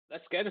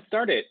Let's get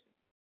started.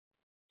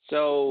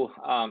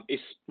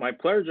 It's my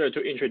pleasure to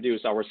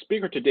introduce our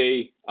speaker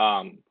today,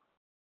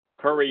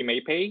 Curry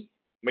Maypray.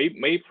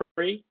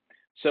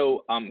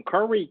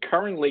 Curry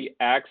currently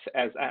acts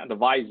as an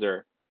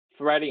advisor,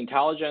 threat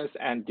intelligence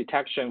and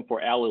detection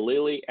for Eli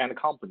Lilly and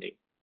Company.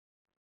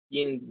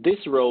 In this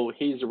role,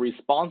 he's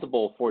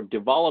responsible for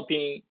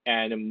developing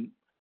and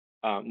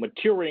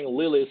maturing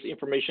Lilly's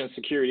information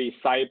security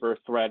cyber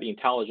threat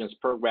intelligence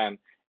program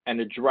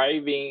and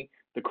driving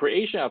the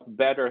creation of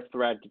better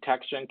threat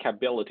detection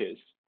capabilities.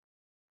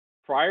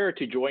 Prior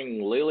to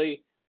joining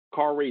Lilly,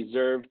 Corey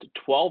served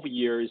 12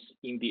 years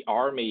in the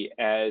Army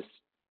as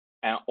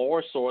an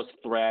all-source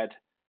threat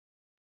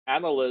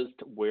analyst,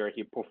 where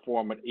he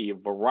performed a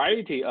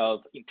variety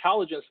of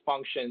intelligence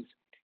functions,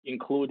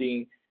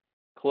 including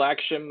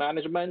collection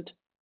management,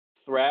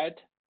 threat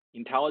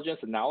intelligence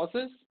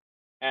analysis,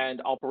 and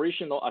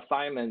operational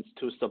assignments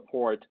to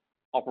support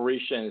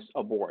operations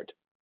aboard.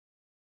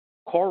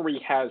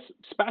 Corey has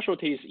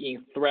specialties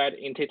in threat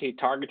entity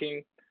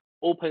targeting,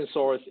 open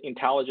source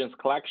intelligence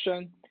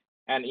collection,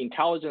 and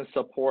intelligence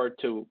support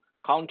to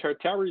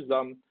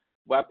counterterrorism,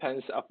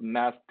 weapons of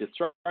mass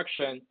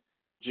destruction,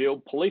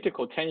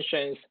 geopolitical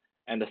tensions,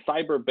 and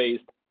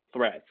cyber-based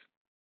threats.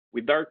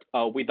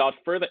 Without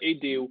further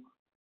ado,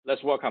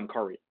 let's welcome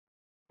Corey.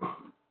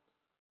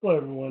 Hello,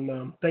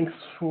 everyone. Thanks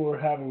for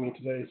having me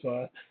today.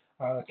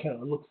 I kind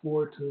of look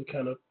forward to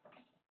kind of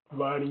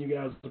providing you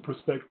guys a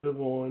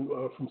perspective on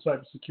from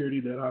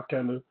cybersecurity that I've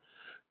kind of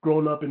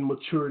grown up and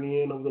matured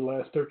in over the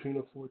last 13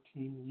 or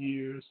 14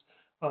 years,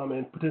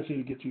 and potentially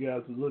to get you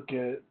guys to look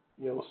at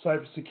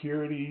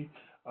cybersecurity,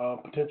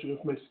 potential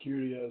information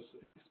security as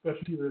a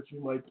specialty that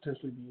you might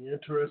potentially be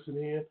interested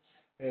in,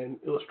 and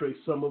illustrate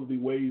some of the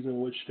ways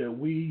in which that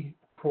we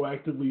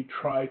proactively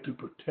try to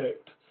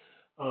protect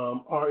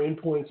our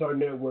endpoints, our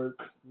network,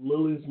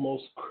 Lilly's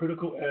most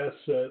critical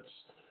assets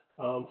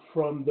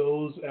from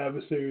those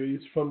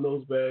adversaries, from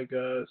those bad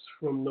guys,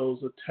 from those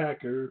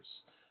attackers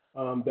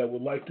that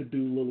would like to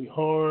do Lilly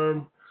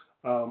harm,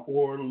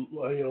 or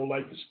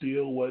like to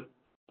steal what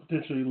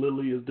potentially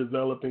Lilly is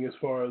developing as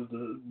far as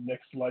the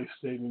next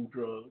life-saving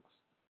drugs.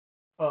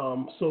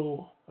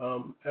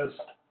 As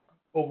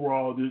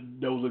overall,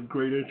 that was a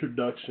great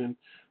introduction.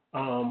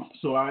 I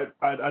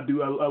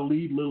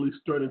lead Lilly's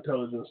threat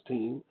intelligence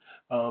team.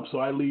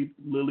 I lead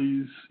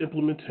Lilly's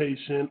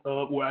implementation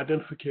of or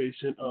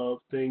identification of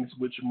things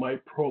which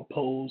might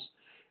propose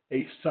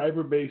a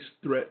cyber-based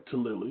threat to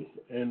Lilly,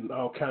 and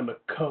I'll kind of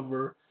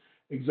cover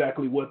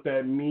exactly what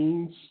that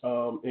means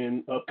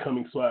in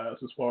upcoming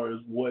slides as far as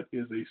what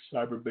is a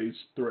cyber-based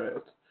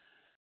threat.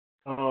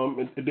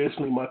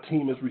 Additionally, my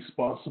team is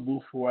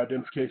responsible for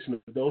identification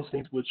of those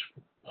things which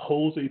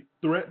pose a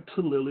threat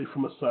to Lilly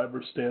from a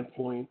cyber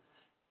standpoint,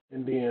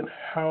 and then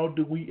how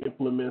do we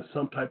implement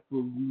some type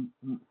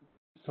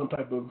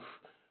of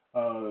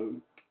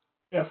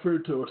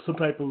effort or some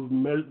type of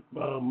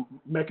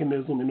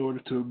mechanism in order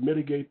to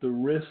mitigate the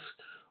risk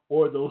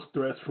or those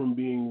threats from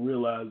being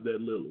realized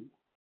at Lilly.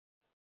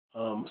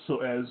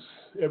 As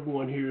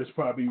everyone here has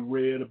probably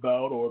read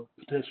about or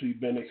potentially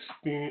been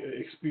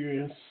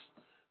experienced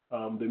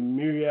the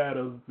myriad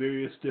of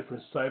various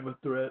different cyber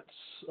threats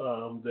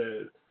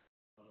that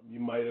you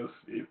might have,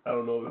 I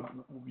don't know,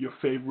 your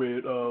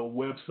favorite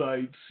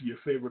websites, your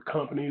favorite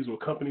companies, or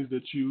companies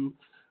that you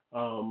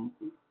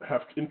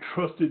have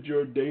entrusted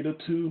your data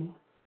to.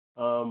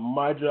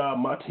 My job,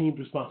 my team's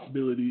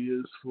responsibility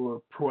is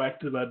for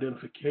proactive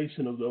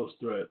identification of those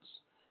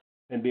threats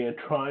and then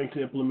trying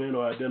to implement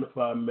or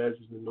identify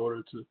measures in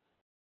order to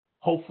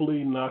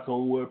hopefully, knock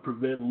on wood,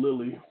 prevent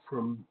Lilly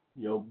from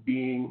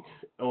being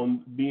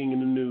in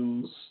the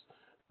news.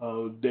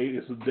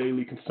 It's a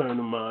daily concern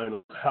of mine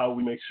of how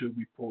we make sure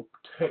we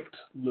protect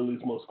Lilly's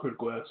most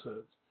critical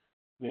assets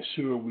and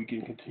ensure we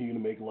can continue to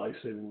make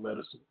life-saving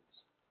medicines.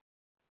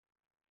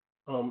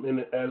 And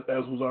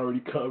as was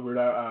already covered,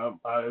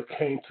 I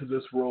came to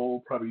this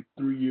role probably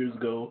 3 years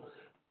ago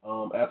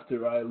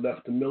after I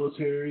left the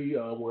military,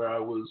 where I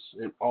was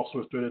an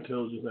all-source threat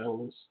intelligence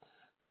analyst,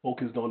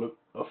 focused on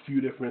a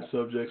few different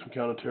subjects from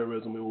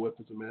counterterrorism and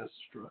weapons of mass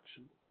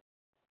destruction.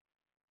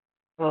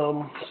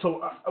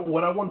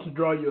 What I want to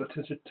draw your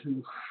attention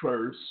to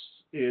first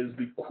is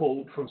the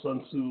quote from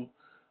Sun Tzu.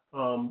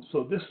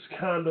 This is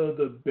kind of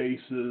the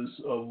basis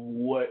of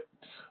what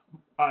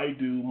I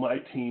do, my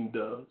team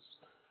does.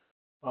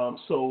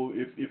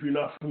 If you're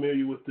not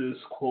familiar with this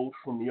quote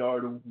from The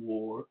Art of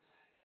War,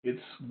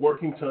 it's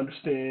working to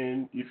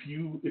understand if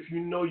you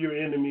know your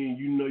enemy and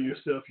you know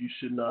yourself, you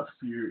should not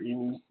fear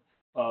any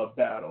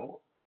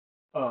battle.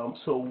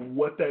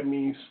 What that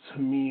means to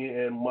me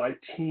and my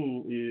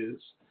team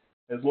is,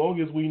 as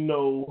long as we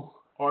know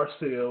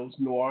ourselves,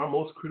 know our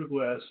most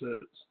critical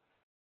assets,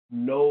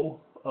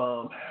 know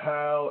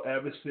how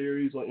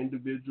adversaries or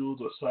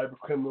individuals or cyber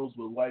criminals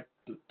would like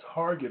to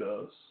target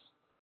us,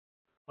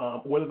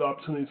 what are the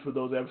opportunities for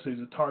those adversaries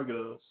to target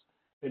us,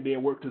 and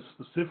then work to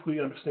specifically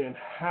understand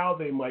how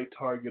they might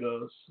target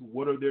us,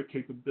 what are their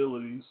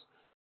capabilities,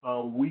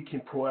 we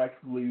can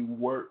proactively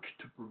work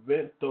to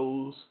prevent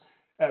those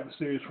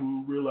adversaries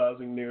from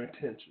realizing their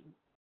intention.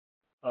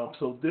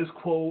 So this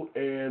quote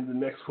and the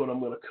next quote I'm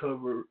going to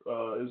cover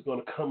is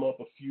going to come up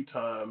a few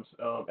times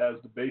as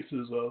the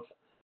basis of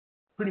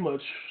pretty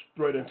much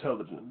threat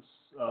intelligence.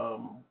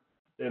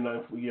 And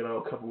again,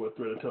 I'll cover what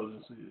threat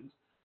intelligence is.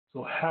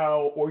 So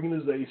how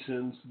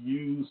organizations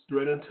use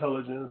threat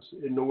intelligence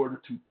in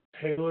order to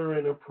tailor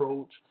an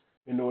approach,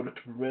 in order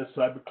to prevent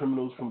cyber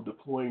criminals from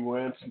deploying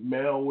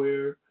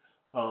malware,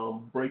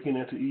 breaking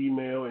into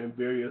email, and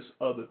various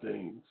other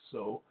things.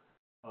 So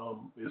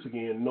it's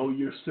again, know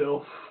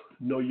yourself,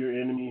 know your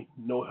enemy,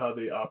 know how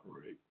they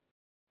operate.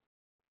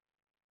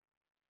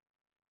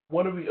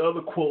 One of the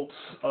other quotes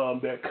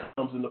that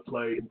comes into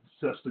play and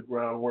sets the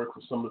groundwork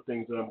for some of the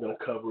things that I'm going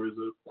to cover is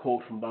a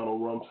quote from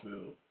Donald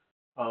Rumsfeld.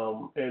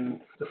 And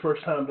the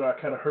first time that I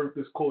kind of heard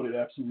this quote, it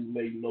absolutely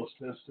made no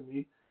sense to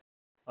me.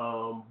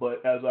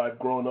 But as I've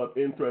grown up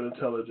in threat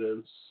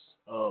intelligence,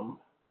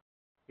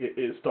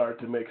 it started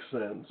to make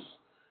sense.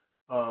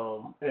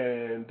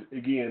 And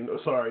again,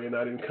 sorry, and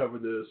I didn't cover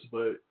this,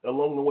 but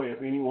along the way,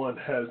 if anyone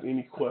has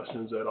any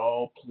questions at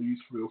all, please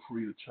feel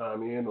free to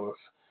chime in, or if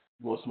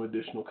you want some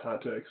additional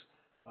context.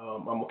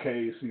 I'm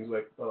okay. It seems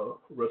like a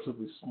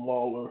relatively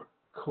smaller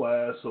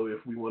class, so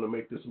if we want to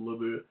make this a little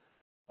bit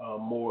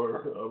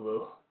more of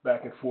a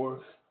back and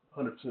forth,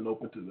 100%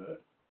 open to that.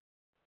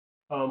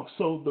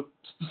 So the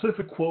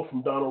specific quote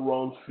from Donald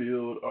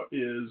Rumsfeld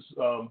is,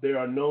 there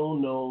are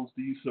known knowns.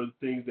 These are the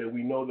things that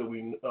we know that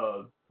we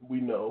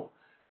know.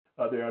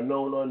 There are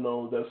known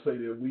unknowns that say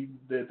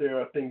that there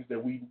are things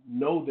that we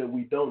know that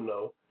we don't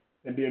know.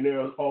 And then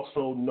there are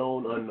also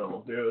known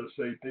unknowns. There are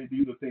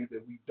these are things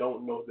that we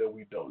don't know that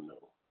we don't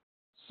know.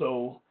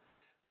 So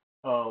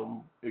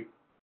it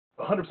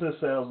 100%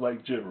 sounds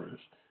like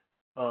gibberish.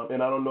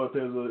 And I don't know if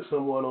there's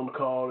someone on the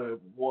call that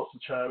wants to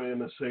chime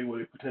in and say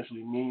what it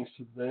potentially means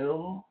to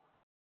them.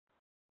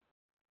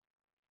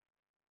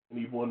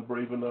 Anyone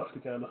brave enough to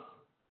kind of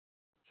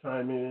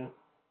chime in?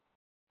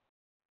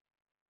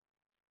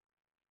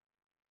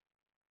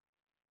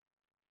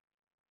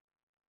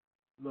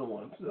 No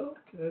one.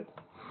 Okay.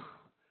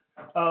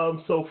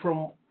 So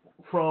from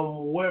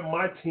where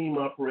my team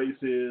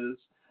operates is,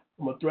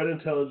 from a threat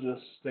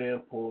intelligence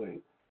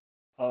standpoint,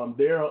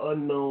 there are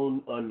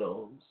unknown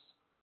unknowns.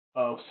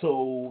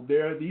 So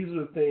these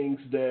are things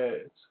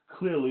that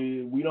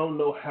clearly we don't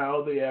know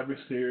how the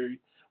adversary.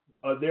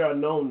 There are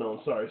known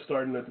knowns. Sorry,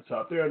 starting at the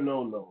top. There are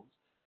known knowns.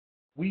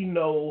 We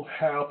know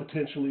how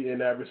potentially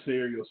an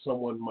adversary or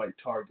someone might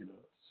target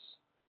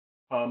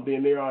us.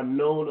 Then there are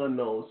known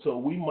unknowns. So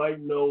we might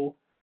know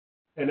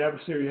an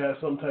adversary has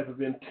some type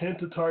of intent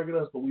to target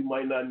us, but we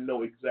might not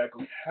know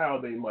exactly how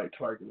they might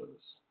target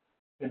us.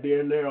 And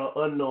then there are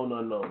unknown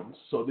unknowns.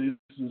 So this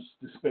is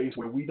the space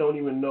where we don't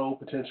even know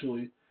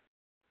potentially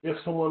if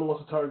someone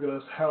wants to target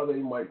us, how they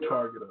might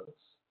target us.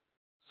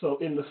 So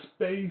in the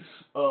space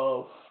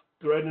of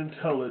threat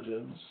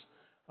intelligence,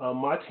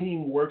 my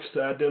team works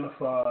to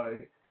identify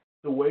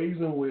the ways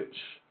in which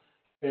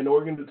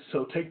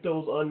so take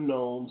those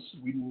unknowns,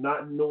 we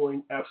not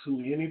knowing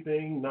absolutely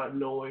anything, not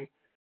knowing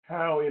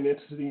how an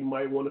entity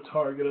might want to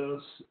target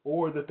us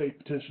or that they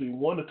potentially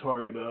want to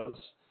target us,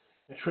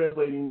 and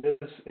translating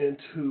this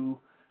into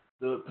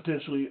the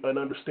potentially an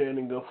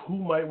understanding of who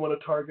might want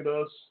to target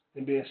us,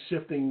 and then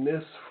shifting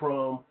this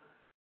from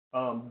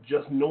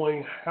just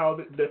knowing how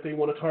that they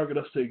want to target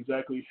us to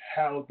exactly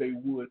how they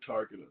would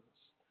target us.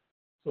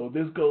 So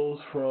this goes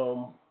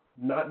from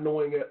not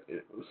knowing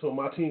it. So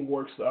my team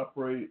works to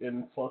operate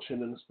and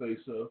function in the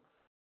space of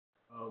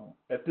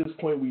at this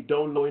point we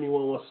don't know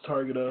anyone wants to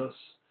target us,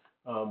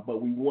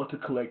 but we want to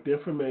collect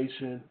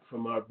information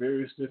from our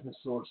various different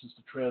sources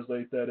to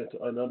translate that into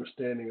an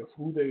understanding of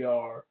who they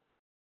are,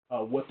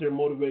 what their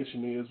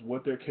motivation is,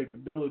 what their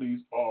capabilities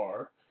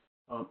are,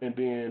 and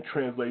then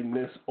translating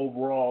this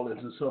overall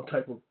into some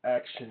type of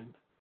action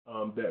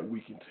that we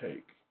can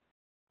take.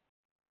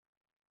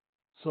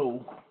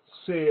 So,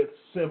 said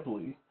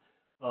simply,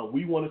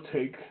 we want to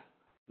take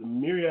the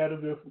myriad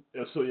of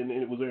so.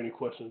 And was there any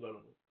questions? I don't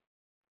know.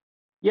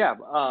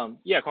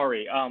 Yeah,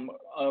 Corey. A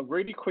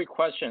really quick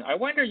question. I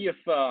wonder if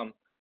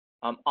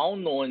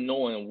unknown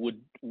known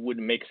would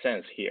make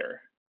sense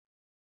here,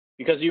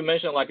 because you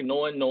mentioned like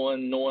known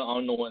unknowns,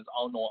 unknown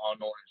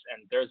unknowns,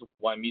 and there's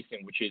one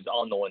missing, which is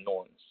unknown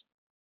knowns.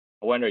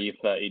 I wonder if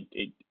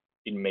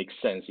it makes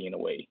sense in a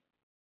way.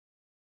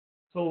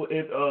 So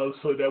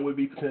so that would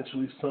be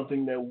potentially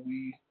something that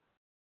we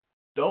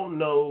don't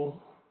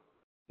know.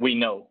 We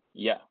know,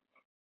 yeah.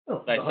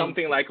 Oh, Like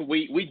something like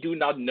we do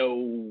not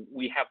know.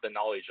 We have the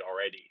knowledge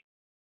already.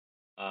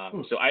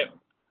 So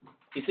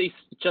it's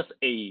just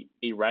a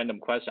random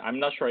question. I'm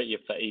not sure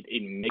if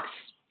it makes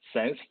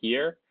sense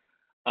here.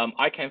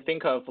 I can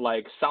think of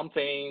like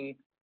something.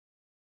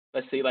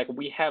 Let's say like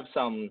we have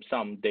some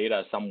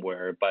data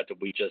somewhere, but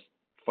we just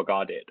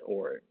forgot it,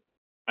 or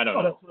I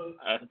don't know.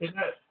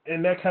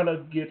 And that kind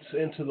of gets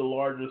into the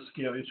larger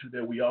scale issue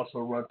that we also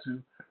run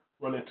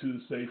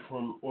into, say,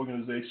 from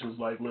organizations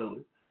like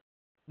Lilly.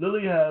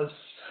 Lilly has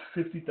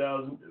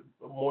 50,000,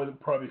 more than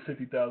probably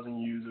 50,000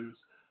 users.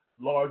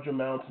 large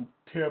amounts and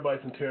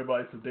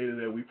terabytes of data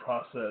that we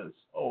process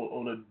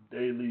on a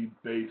daily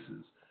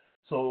basis.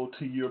 So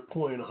to your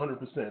point,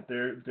 100%,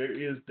 there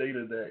is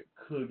data that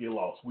could get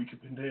lost. We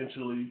could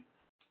potentially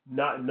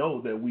not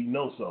know that we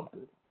know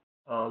something,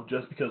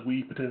 just because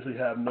we potentially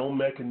have no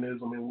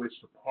mechanism in which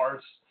to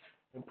parse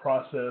and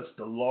process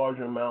the large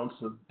amounts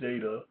of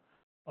data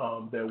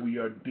that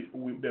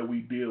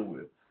we deal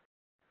with.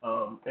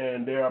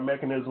 And there are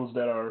mechanisms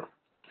that are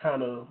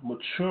kind of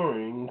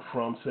maturing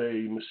from,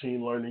 say,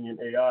 machine learning and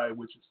AI,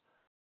 which is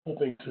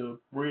hoping to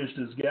bridge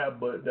this gap.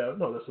 But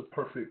no, that's a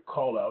perfect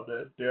call out.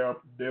 That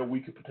there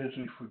we could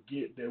potentially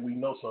forget that we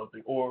know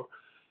something, or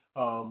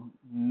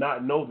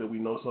not know that we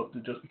know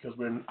something just because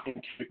we're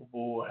incapable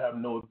or have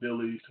no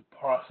ability to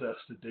process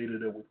the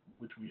data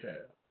which we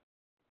have.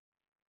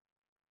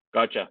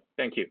 Gotcha.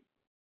 Thank you.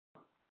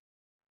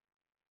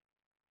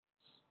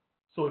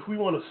 So if we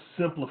want to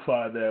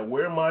simplify that,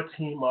 where my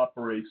team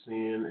operates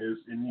in is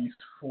in these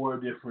four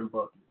different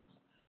buckets: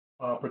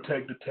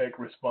 protect, detect,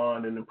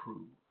 respond, and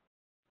improve.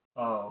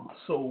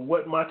 So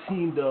what my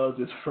team does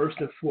is first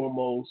and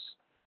foremost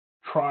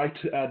try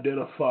to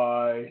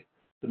identify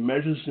the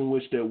measures in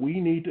which that we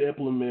need to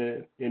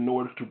implement in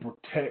order to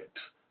protect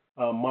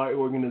my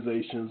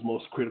organization's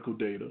most critical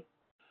data.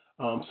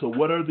 So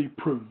what are the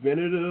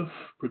preventative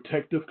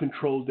protective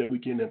controls that we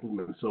can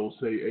implement? So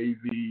say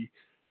AV,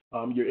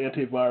 your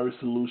antivirus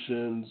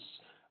solutions,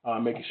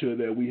 making sure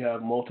that we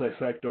have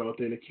multi-factor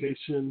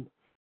authentication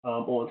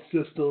on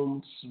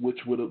systems, which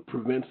would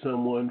prevent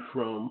someone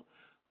from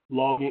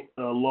logging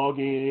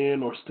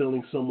in or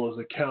stealing someone's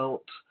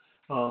account.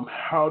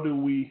 How do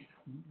we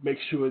make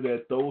sure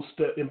that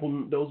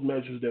those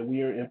measures that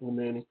we are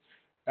implementing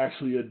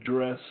actually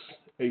address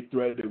a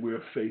threat that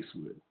we're faced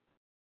with?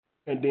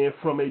 And then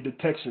from a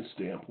detection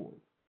standpoint,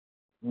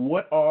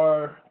 what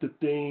are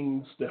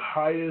the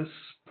highest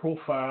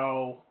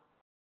profile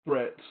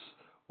threats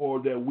or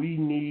that we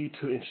need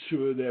to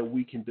ensure that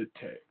we can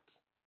detect?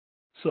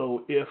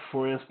 So if,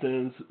 for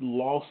instance,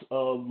 loss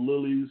of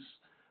Lilly's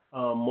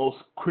most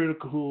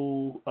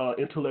critical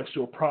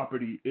intellectual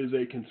property is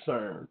a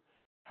concern,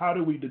 how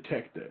do we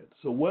detect that?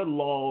 So what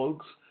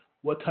logs,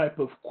 what type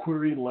of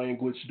query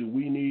language do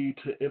we need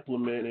to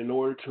implement in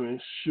order to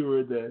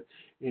ensure that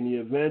in the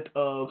event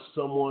of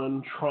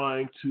someone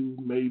trying to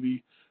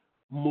maybe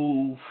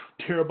move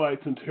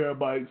terabytes and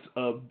terabytes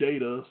of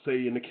data,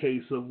 say in the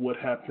case of what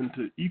happened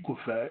to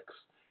Equifax,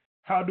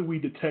 how do we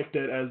detect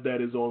that as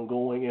that is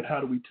ongoing, and how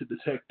do we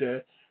detect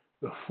that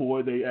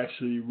before they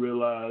actually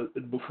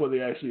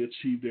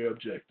achieve their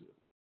objective?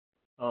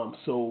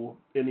 So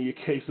in the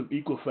case of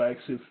Equifax,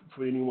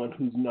 for anyone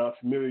who's not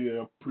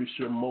familiar, I'm pretty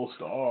sure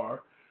most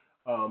are,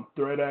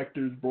 threat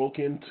actors broke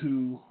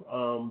into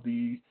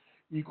the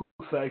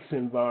Equifax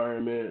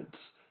environment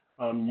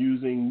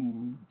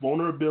using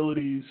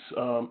vulnerabilities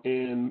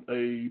in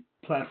a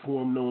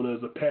platform known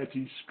as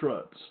Apache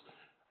Struts.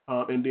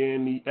 And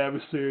then the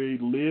adversary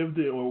lived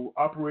or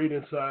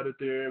operated inside of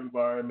their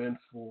environment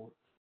for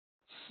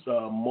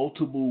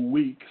multiple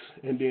weeks.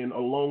 And then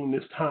along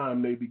this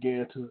time, they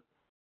began to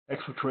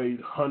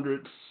exfiltrate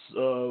hundreds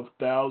of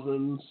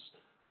thousands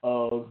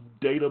of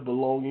data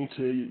belonging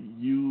to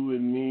you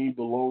and me,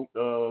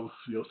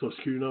 Social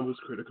Security numbers,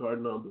 credit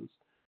card numbers,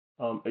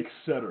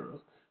 etc.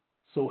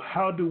 So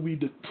how do we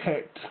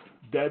detect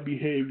that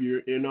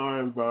behavior in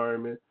our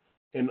environment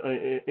in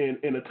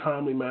a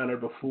timely manner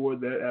before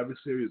that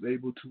adversary is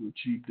able to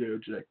achieve their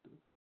objective?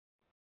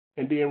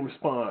 And then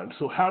respond.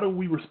 So how do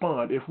we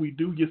respond if we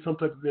do get some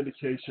type of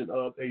indication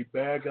of a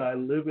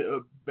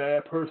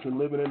bad person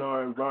living in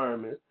our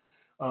environment?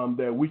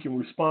 That we can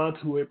respond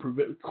to it,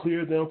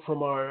 clear them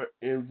from our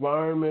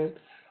environment,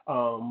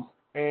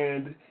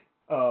 and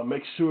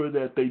make sure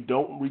that they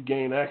don't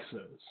regain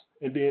access,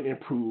 and then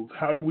improve.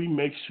 How do we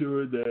make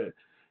sure that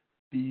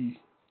the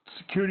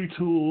security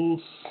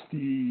tools,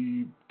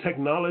 the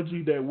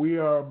technology that we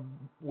are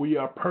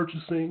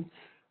purchasing,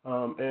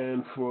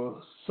 and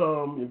for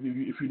some,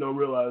 if you don't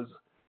realize,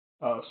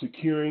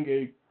 securing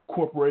a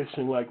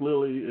corporation like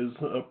Lilly is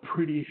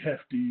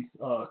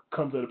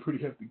comes at a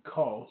pretty hefty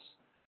cost.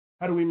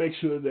 How do we make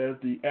sure that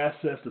the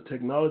assets, the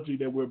technology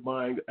that we're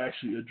buying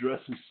actually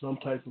addresses some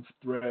type of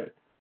threat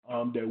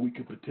that we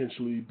could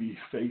potentially be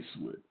faced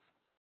with?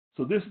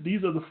 So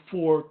these are the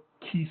four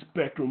key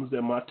spectrums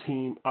that my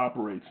team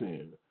operates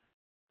in: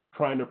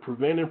 trying to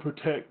prevent and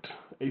protect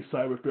a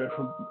cyber threat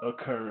from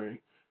occurring,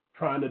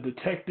 trying to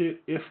detect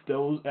it if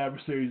those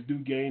adversaries do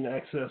gain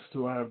access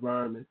to our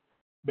environment,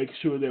 making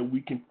sure that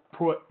we can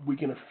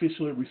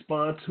efficiently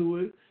respond to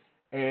it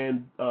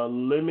and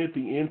limit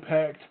the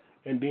impact.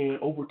 And then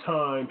over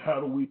time,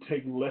 how do we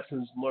take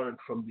lessons learned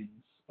from these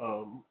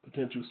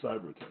potential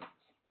cyber attacks?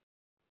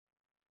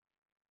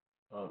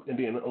 And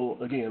then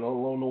again,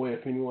 along the way,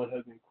 if anyone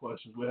has any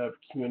questions, we'll have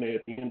Q&A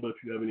at the end. But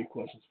if you have any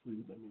questions,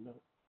 please let me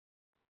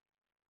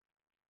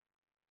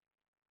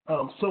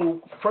know.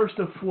 So first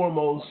and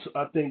foremost,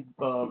 I think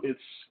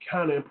it's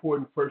kind of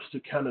important first to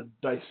kind of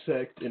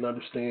dissect and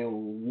understand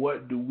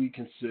what do we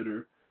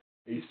consider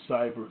a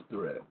cyber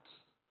threat.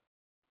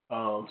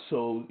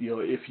 So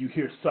if you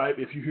hear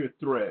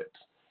threats,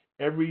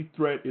 every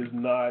threat is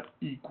not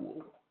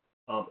equal.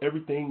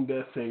 Everything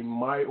that say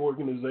my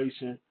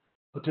organization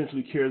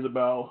potentially cares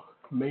about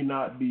may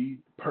not be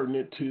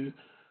pertinent to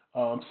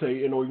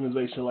say an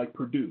organization like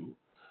Purdue.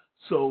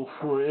 So,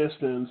 for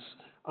instance,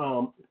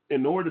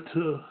 in order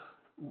to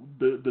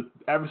the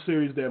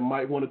adversaries that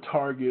might want to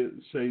target,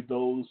 say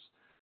those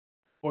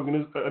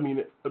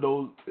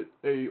those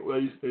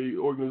a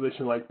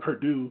organization like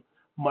Purdue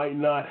might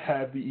not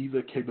have the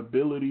either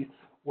capability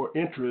or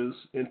interest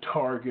in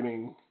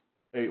targeting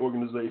a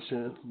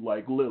organization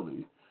like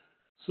Lilly.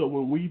 So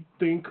when we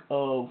think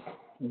of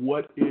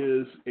what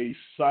is a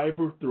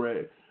cyber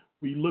threat,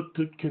 we look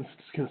to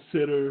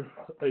consider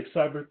a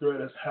cyber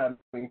threat as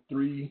having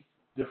three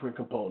different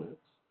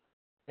components,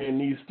 and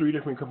these three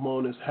different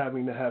components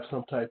having to have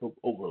some type of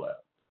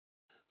overlap.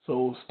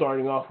 So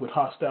starting off with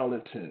hostile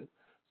intent.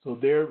 So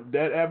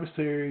that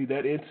adversary,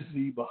 that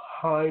entity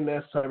behind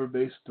that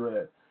cyber-based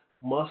threat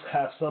must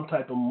have some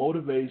type of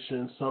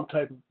motivation, some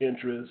type of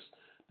interest,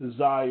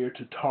 desire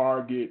to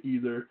target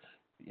either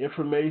the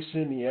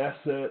information, the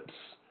assets,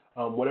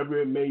 whatever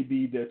it may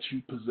be that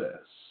you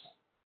possess.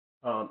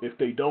 If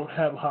they don't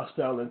have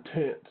hostile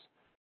intent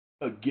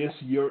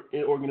against your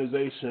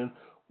organization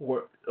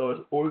or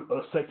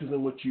sectors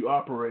in which you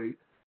operate,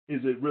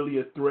 is it really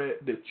a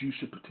threat that you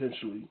should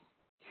potentially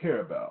care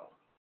about?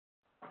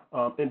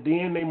 And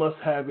then they must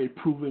have a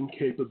proven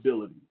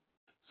capability.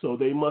 So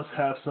they must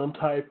have some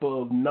type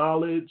of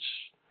knowledge,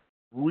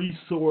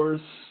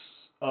 resource,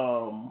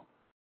 um,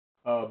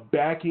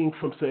 backing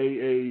from,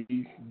 say,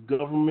 a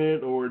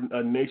government or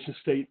a nation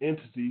state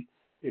entity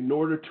in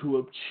order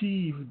to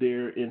achieve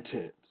their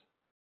intent.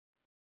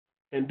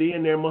 And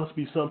then there must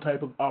be some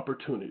type of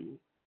opportunity.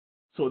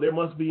 So there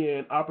must be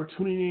an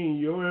opportunity in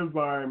your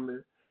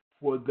environment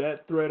for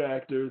that threat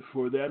actor,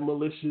 for that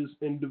malicious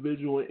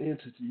individual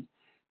entity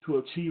to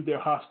achieve their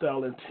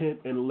hostile intent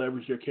and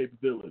leverage their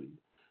capability.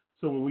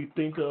 So when we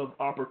think of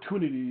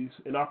opportunities,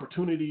 an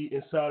opportunity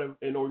inside of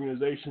an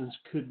organization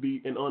could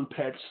be an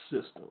unpatched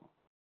system,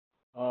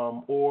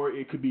 or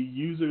it could be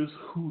users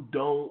who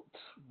don't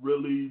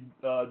really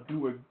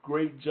do a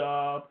great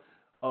job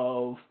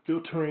of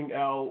filtering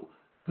out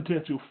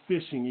potential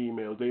phishing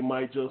emails. They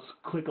might just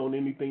click on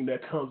anything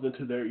that comes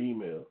into their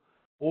email,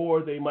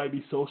 or they might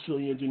be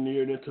socially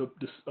engineered into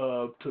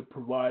to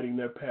providing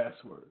their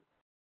password.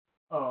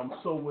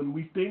 So when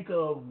we think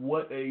of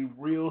what a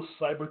real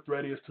cyber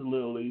threat is to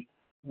Lilly,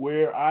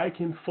 where I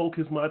can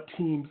focus my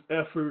team's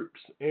efforts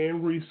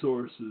and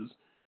resources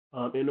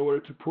in order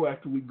to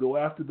proactively go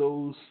after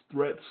those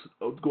threats,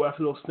 go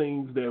after those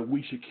things that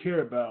we should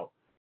care about,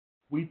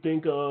 we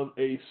think of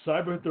a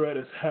cyber threat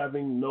as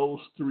having those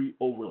three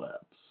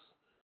overlaps.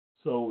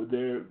 So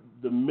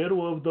the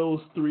middle of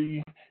those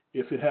three,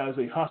 if it has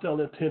a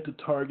hostile intent to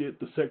target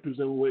the sectors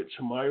in which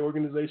my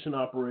organization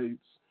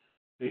operates,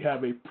 they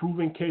have a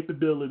proven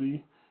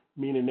capability,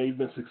 meaning they've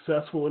been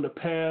successful in the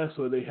past,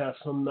 or they have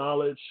some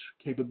knowledge,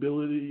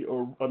 capability,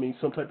 or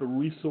some type of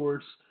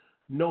resource,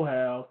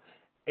 know-how,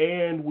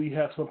 and we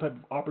have some type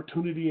of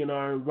opportunity in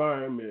our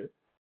environment.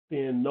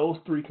 Then those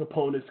three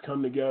components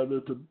come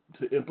together to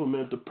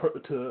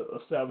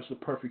establish the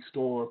perfect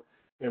storm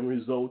and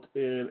result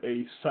in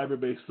a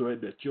cyber-based threat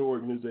that your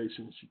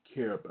organization should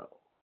care about.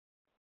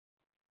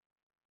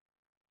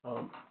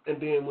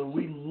 And then when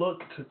we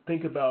look to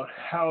think about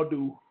how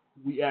do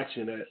we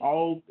action that,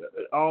 all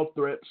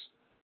threats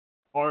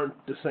aren't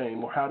the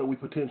same, or how do we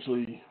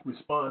potentially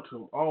respond to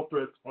them? All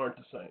threats aren't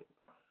the same.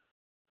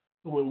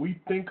 So when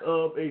we think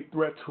of a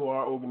threat to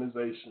our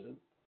organization,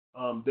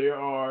 there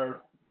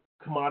are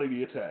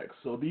commodity attacks.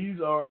 So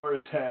these are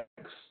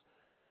attacks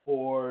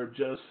or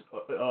just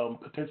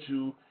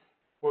potential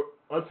or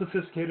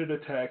unsophisticated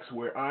attacks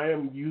where I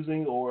am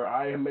using, or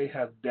I may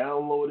have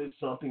downloaded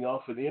something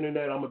off of the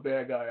internet. I'm a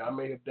bad guy. I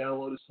may have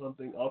downloaded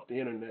something off the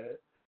internet,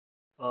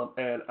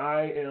 and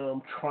I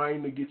am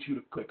trying to get you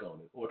to click on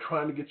it, or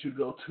trying to get you to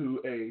go to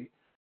a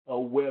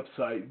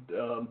website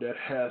that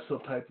has some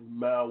type of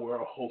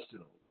malware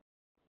hosted on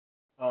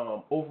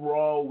it.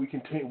 Overall, we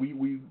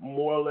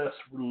more or less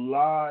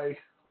rely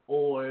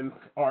on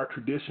our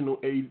traditional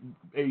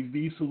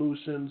AV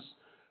solutions,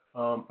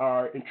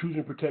 our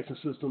intrusion protection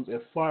systems,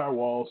 and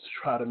firewalls to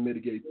try to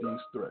mitigate these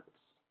threats.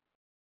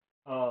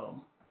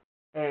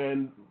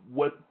 And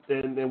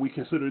we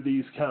consider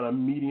these kind of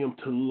medium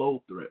to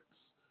low threats.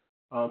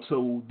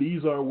 So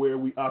these are where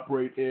we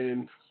operate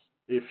in.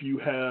 If you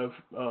have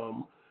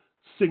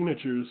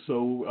signatures,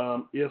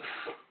 so if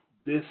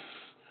this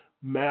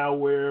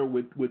malware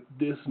with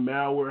this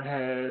malware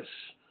hash,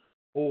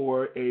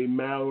 or a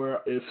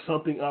malware, if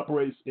something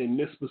operates in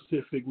this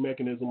specific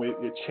mechanism,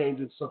 it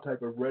changes some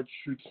type of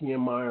registry key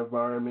in my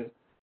environment,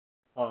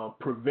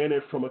 prevent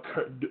it from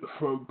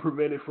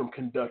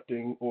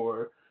conducting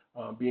or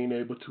being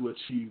able to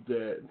achieve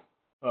that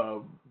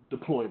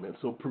deployment.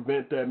 So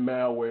prevent that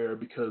malware,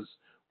 because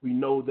we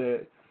know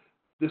that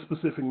this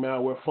specific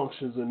malware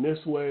functions in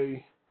this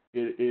way,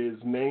 it is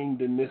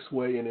named in this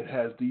way, and it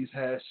has these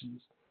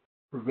hashes.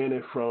 Prevent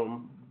it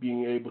from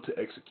being able to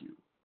execute.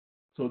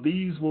 So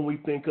these, when we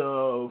think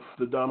of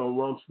the Donald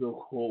Rumsfeld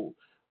quote,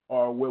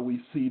 are where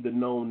we see the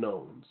known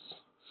knowns.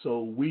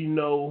 So we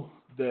know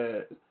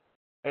that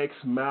X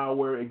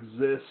malware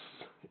exists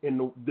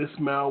this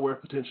malware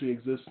potentially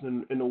exists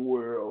in the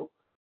world.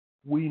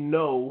 We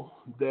know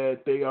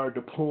that they are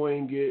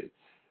deploying it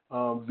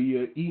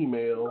via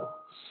email.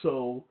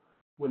 So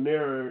when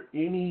there are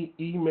any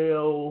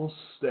emails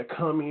that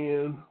come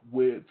in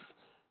with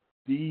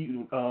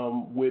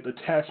with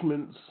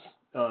attachments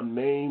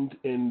named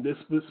in this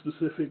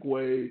specific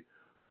way,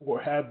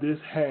 or have this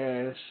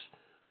hash,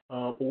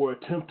 or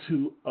attempt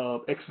to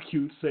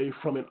execute, say,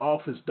 from an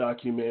Office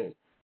document,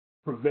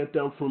 prevent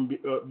them from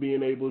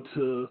being able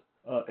to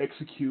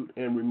execute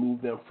and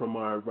remove them from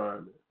our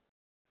environment.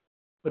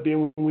 But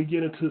then when we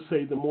get into,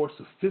 say, the more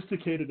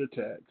sophisticated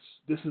attacks,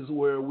 this is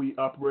where we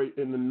operate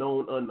in the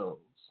known unknowns.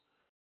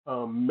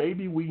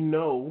 Maybe we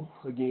know,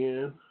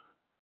 again,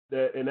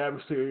 that an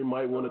adversary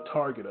might want to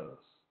target us,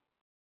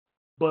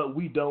 but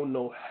we don't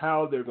know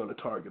how they're going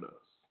to target us.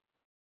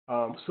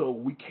 So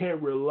we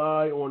can't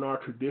rely on our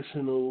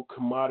traditional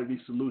commodity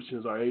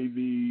solutions, our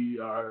AV,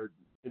 our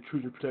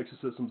intrusion protection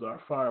systems,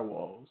 our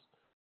firewalls.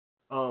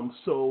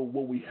 So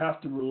what we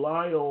have to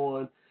rely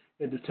on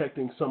in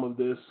detecting some of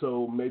this,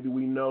 so maybe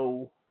we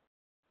know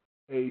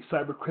a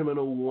cyber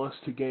criminal wants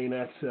to gain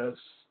access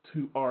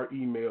to our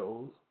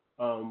emails,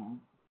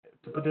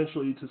 to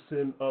potentially to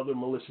send other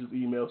malicious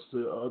emails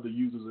to other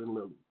users in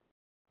Lily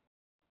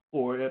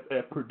or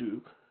at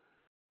Purdue.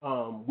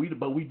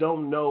 But we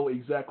don't know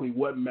exactly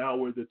what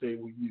malware that they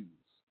will use.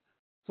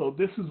 So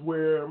this is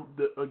where,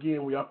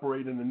 again, we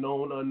operate in the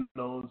known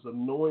unknowns of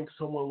knowing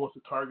someone wants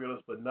to target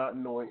us, but not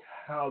knowing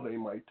how they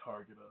might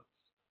target us.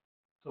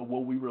 So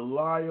what we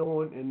rely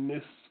on in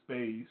this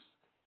space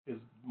is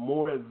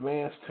more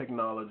advanced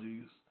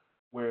technologies,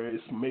 where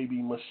it's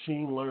maybe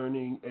machine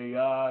learning,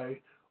 AI,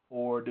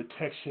 or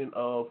detection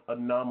of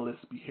anomalous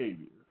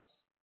behaviors.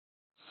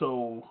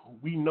 So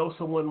we know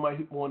someone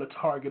might want to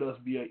target us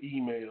via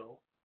email.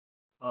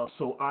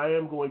 So I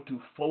am going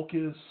to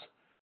focus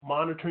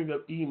monitoring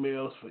of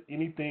emails for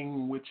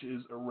anything which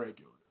is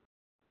irregular.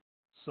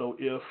 So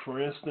if, for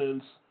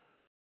instance,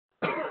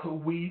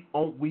 we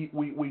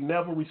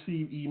never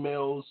receive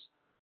emails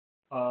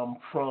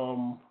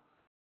from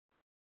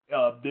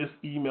this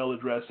email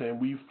address, and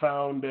we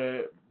found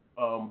that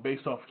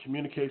based off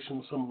communication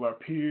with some of our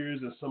peers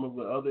and some of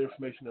the other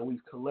information that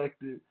we've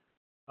collected,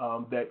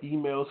 that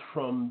emails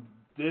from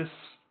this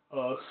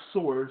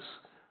source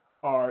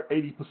are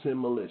 80%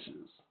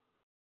 malicious.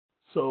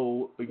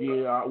 So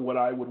again, what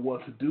I would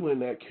want to do in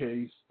that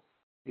case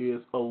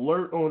is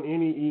alert on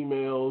any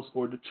emails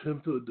or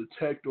attempt to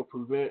detect or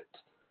prevent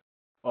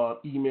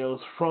emails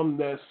from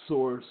that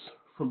source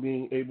from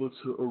being able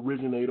to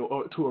originate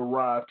or to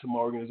arrive to my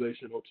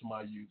organization or to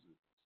my users.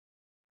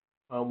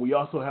 We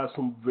also have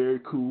some very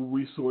cool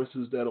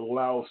resources that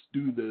allow us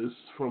to do this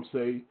from,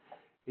 say,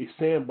 a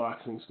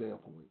sandboxing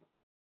standpoint.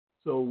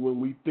 So when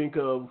we think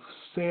of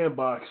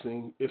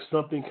sandboxing, if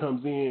something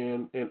comes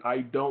in and I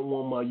don't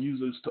want my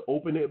users to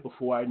open it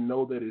before I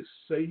know that it's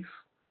safe,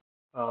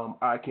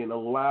 I can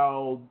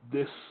allow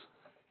this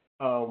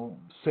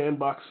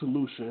sandbox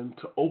solution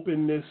to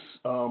open this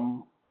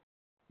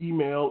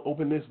email,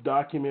 open this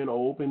document,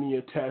 or open the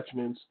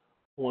attachments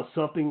on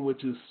something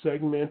which is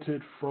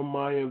segmented from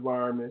my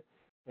environment,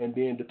 and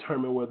then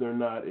determine whether or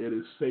not it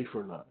is safe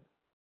or not.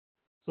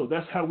 So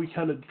that's how we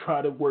kind of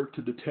try to work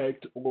to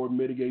detect or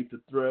mitigate the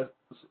threats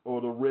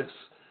or the risks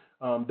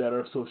that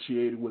are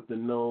associated with the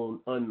known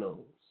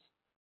unknowns.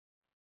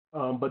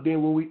 But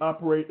then when we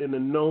operate in the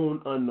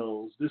known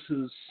unknowns, this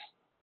is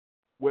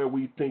where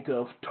we think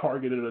of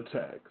targeted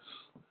attacks.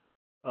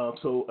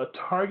 So a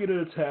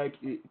targeted attack,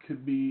 it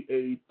could be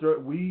a threat.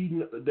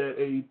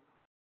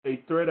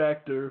 A threat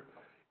actor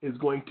is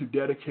going to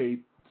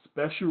dedicate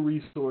special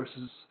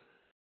resources,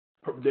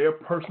 their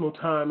personal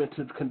time,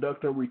 into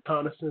conducting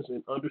reconnaissance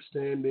and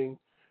understanding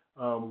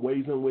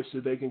ways in which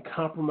that they can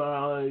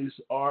compromise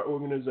our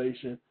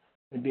organization,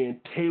 and then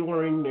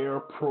tailoring their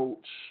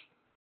approach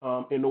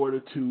in order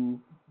to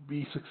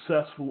be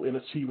successful in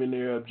achieving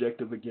their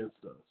objective against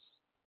us.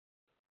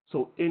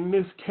 So in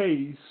this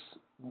case,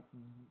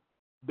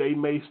 they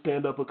may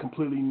stand up a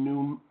completely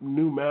new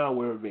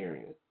malware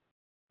variant.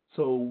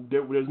 So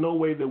there's no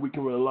way that we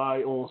can rely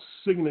on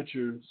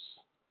signatures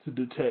to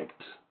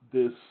detect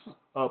this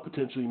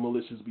potentially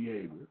malicious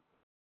behavior.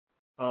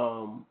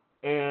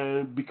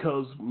 And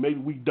because maybe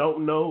we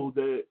don't know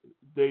that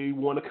they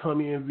want to come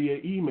in via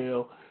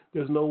email,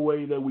 there's no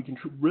way that we can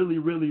really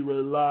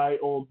rely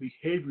on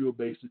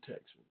behavioral-based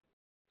detection.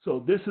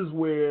 So this is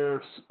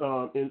where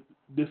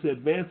this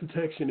advanced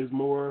detection is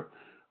more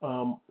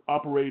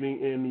operating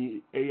in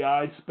the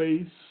AI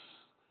space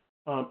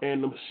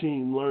and the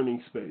machine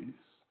learning space.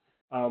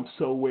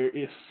 So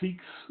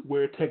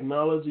where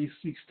technology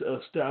seeks to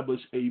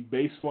establish a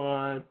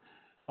baseline,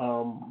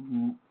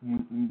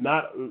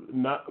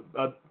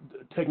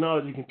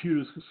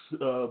 computers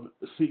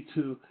seek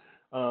to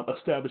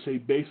establish a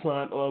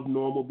baseline of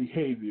normal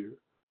behavior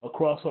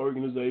across our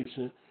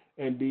organization,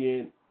 and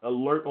then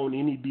alert on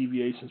any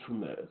deviations from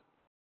that.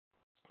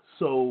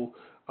 So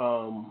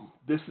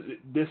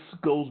this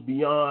goes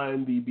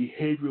beyond the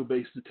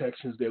behavioral-based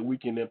detections that we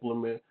can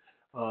implement,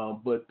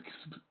 but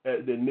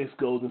then this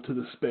goes into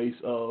the space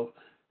of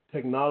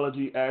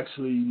technology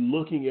actually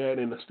looking at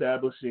and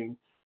establishing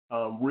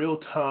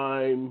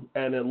real-time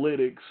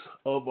analytics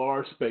of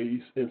our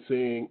space and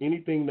saying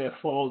anything that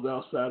falls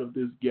outside of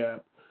this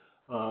gap,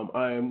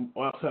 I am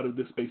outside of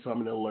this space,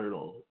 I'm an alert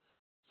on.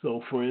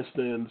 So, for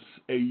instance,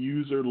 a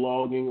user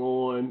logging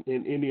on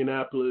in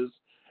Indianapolis,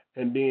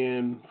 and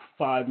then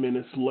 5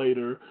 minutes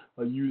later,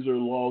 a user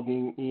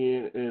logging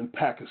in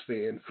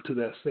Pakistan to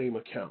that same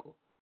account.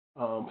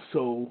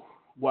 So,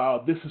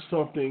 while this is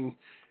something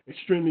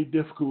extremely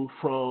difficult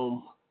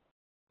from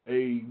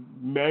a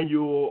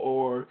manual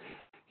or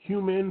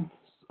human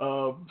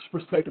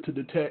perspective to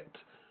detect,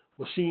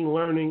 machine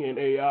learning and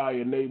AI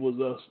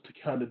enables us to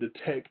kind of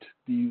detect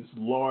these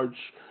large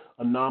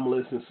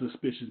anomalous and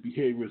suspicious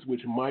behaviors,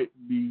 which might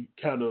be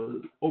kind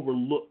of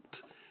overlooked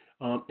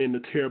in the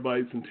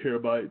terabytes and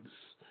terabytes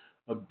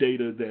of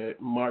data that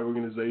my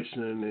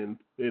organization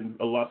and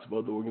lots of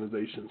other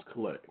organizations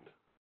collect.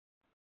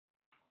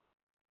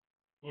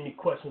 Any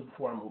questions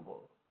before I move on?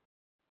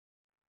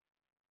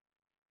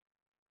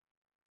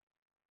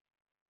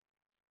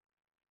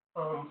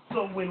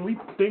 So when we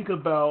think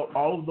about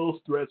all of those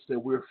threats that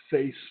we're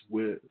faced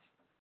with,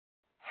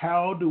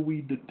 how do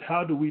we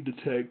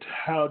detect,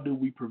 how do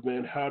we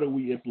prevent, how do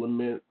we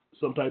implement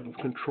some type of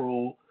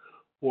control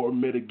or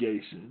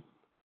mitigation?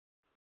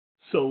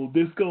 So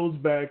this goes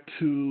back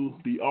to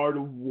the Art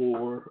of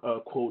War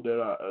quote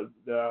that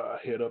I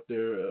had up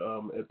there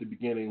at the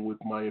beginning with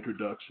my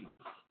introduction.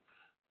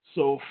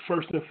 So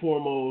first and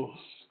foremost,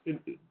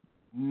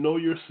 know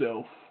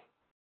yourself,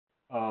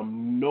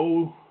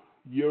 know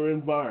your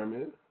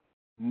environment,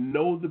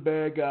 know the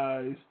bad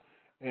guys,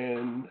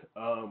 and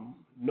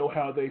know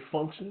how they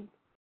function,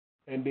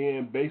 and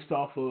then based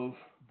off of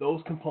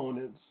those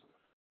components,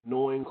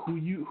 knowing who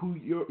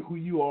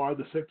you are,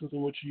 the sectors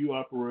in which you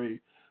operate,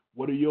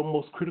 what are your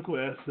most critical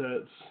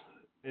assets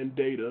and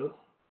data,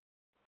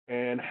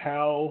 and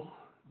how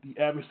the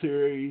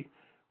adversary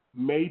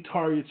may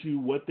target you,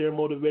 what their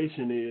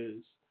motivation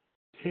is,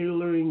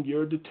 tailoring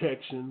your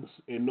detections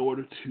in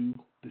order to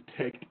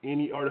detect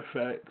any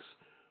artifacts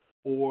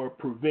or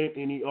prevent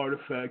any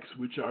artifacts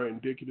which are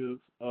indicative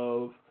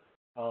of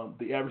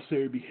the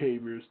adversary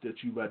behaviors that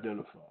you've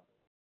identified.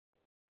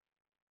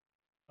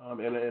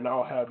 And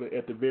I'll have it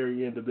at the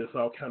very end of this,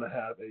 I'll kind of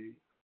have a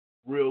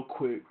real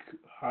quick,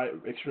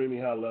 extremely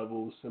high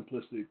level,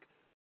 simplistic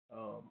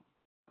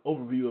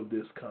overview of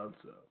this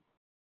concept.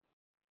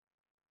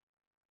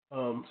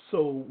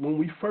 So when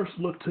we first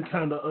look to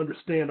kind of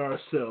understand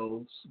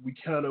ourselves, we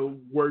kind of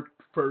work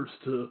first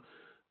to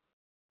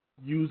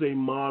use a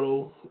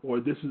model,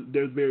 or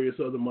there's various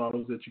other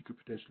models that you could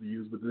potentially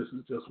use, but this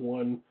is just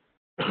one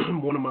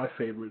one of my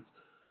favorites,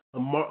 a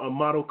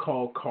model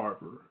called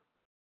Carver.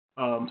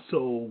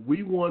 So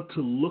we want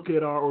to look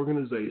at our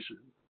organization,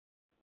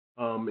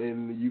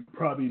 and you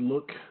probably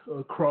look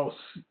across,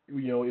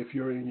 if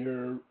you're in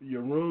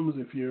your rooms,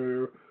 if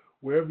you're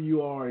wherever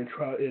you are, and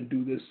try and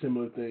do this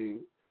similar thing.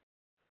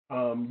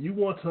 You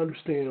want to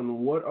understand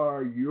what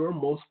are your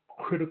most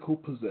critical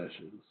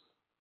possessions.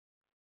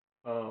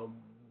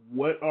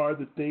 What are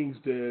the things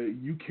that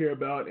you care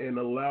about and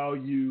allow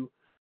you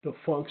to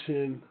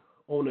function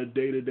on a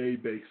day-to-day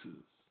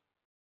basis?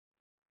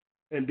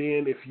 And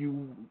then if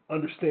you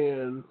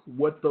understand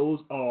what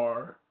those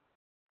are,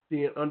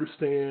 then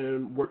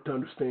work to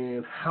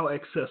understand how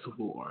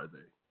accessible are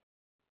they.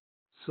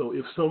 So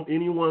if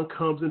anyone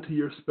comes into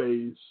your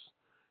space,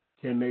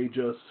 can they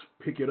just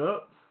pick it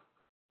up?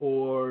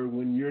 Or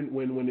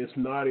when it's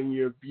not in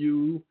your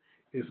view,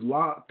 it's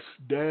locked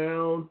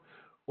down,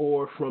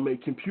 or from a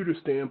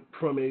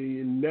from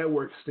a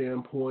network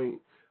standpoint,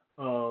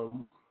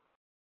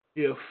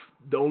 if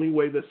the only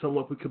way that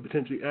someone could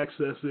potentially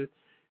access it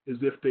is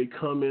if they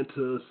come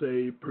into,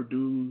 say,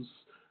 Purdue's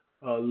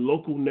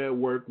local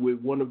network with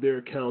one of their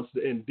accounts,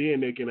 and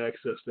then they can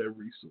access that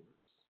resource.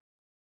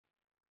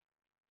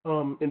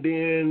 And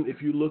then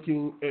if you're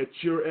looking at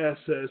your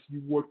assets,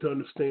 you work to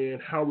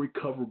understand how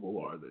recoverable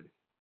are they.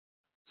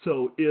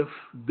 So if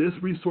this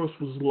resource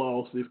was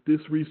lost, if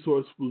this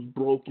resource was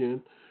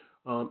broken,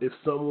 if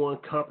someone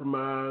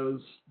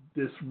compromised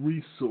this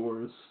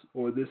resource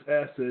or this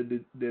asset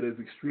that is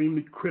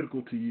extremely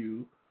critical to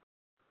you,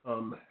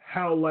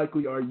 how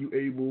likely are you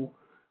able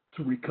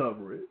to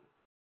recover it?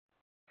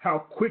 How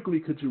quickly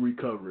could you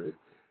recover it?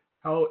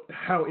 How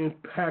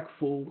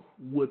impactful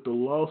would the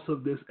loss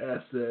of this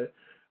asset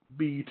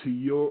be to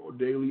your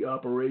daily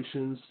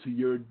operations, to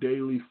your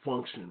daily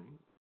functioning?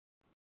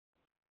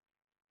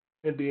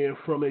 And then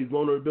from a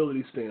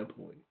vulnerability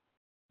standpoint,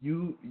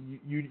 you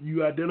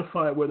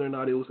identify whether or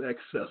not it was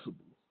accessible.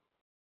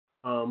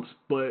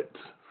 But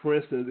for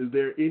instance, is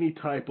there any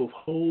type of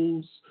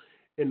holes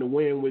in the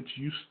way in which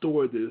you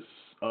store this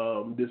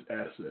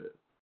asset?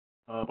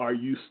 Are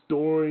you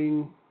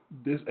storing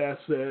this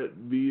asset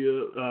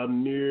via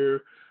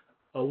near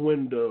a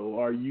window?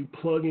 Are you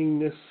plugging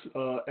this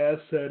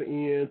asset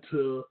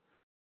into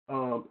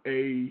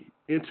a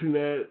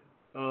internet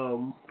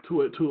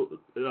to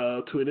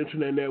an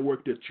internet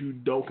network that you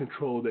don't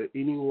control, that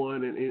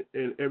anyone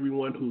and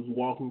everyone who's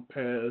walking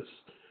past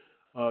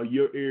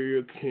your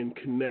area can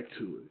connect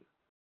to it.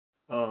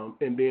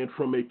 And then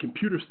from a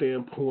computer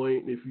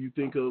standpoint, if you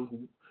think of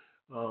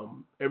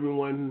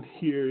everyone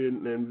here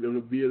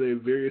and via their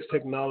various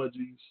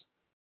technologies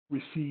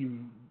receive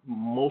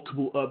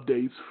multiple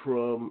updates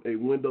from a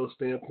Windows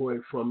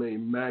standpoint, from a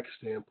Mac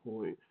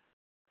standpoint.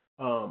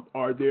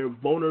 Are there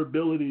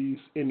vulnerabilities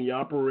in the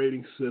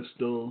operating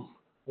system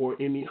or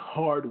any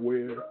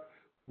hardware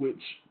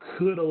which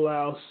could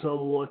allow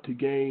someone to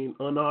gain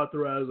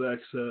unauthorized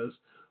access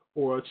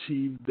or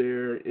achieve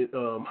their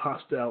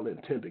hostile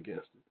intent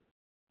against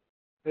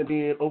it? And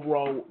then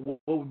overall, what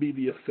would be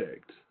the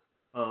effect?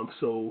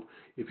 So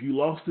if you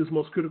lost this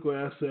most critical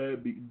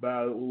asset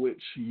by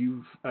which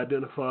you've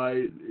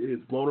identified is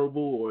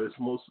vulnerable or is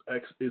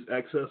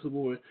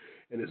accessible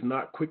and is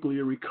not quickly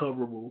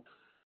recoverable,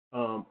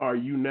 are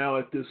you now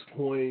at this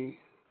point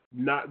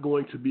not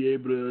going to be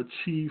able to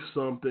achieve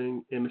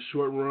something in the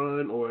short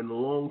run or in the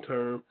long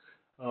term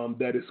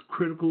that is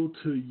critical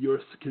to your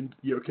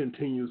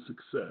continued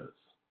success?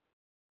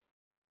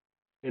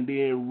 And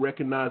then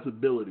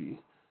recognizability.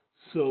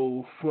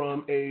 So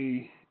from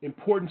a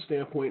important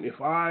standpoint, if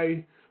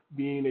I,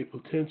 being a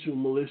potential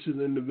malicious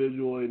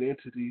individual and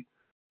entity,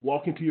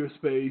 walk into your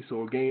space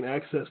or gain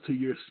access to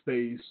your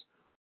space,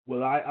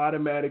 will I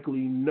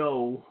automatically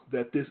know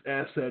that this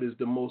asset is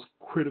the most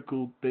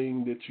critical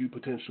thing that you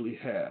potentially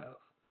have?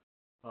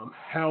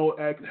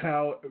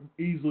 How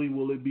easily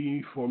will it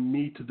be for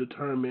me to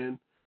determine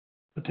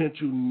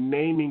potential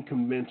naming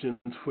conventions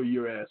for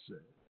your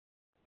asset?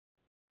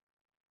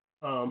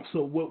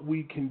 So what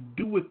we can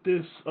do with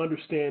this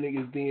understanding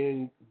is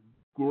then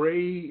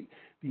grade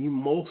the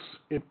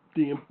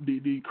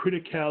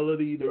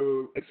criticality,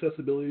 the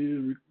accessibility,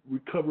 the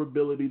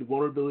recoverability, the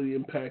vulnerability,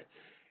 impact,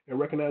 and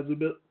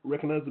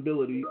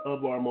recognizability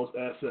of our most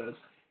assets.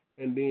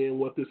 And then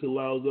what this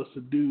allows us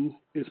to do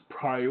is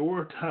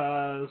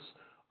prioritize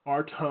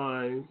our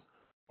time,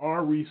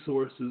 our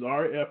resources,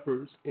 our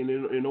efforts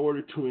in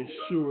order to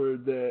ensure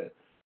that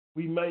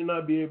we might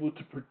not be able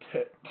to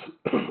protect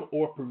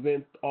or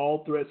prevent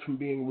all threats from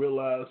being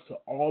realized to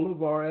all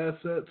of our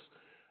assets,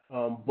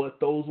 but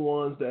those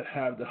ones that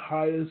have the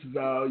highest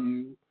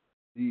value,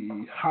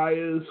 the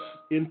highest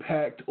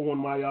impact on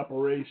my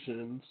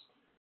operations,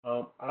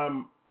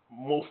 I'm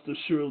most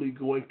assuredly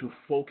going to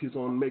focus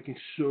on making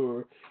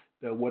sure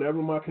that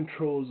whatever my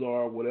controls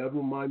are,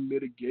 whatever my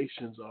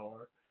mitigations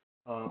are,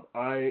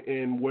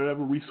 and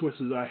whatever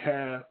resources I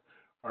have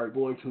are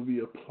going to be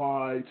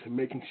applied to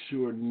making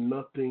sure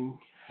nothing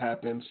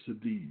happens to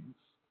these.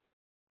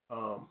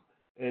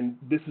 And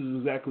this is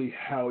exactly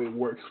how it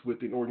works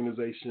with an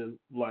organization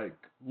like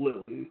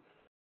Lilly.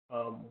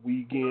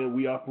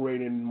 We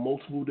operate in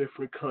multiple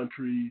different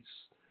countries,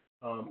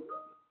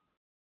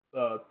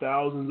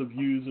 thousands of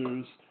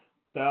users,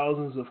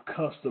 thousands of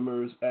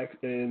customers,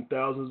 and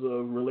thousands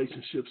of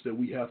relationships that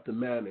we have to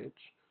manage.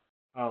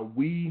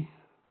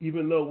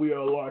 Even though we are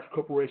a large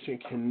corporation,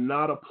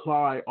 cannot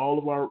apply all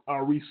of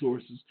our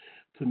resources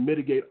to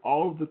mitigate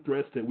all of the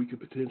threats that we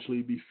could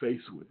potentially be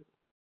faced with.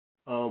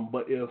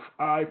 But if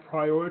I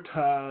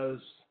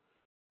prioritize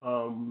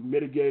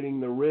mitigating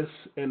the risks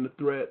and the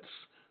threats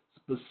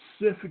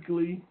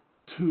specifically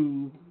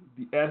to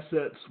the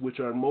assets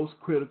which are most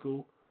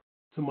critical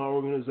to my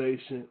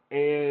organization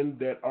and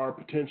that are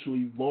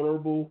potentially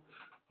vulnerable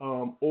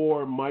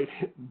or might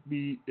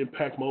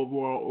impact my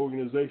overall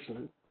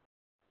organization,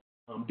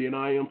 then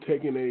I am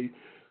taking a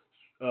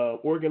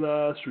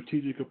organized,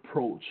 strategic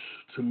approach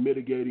to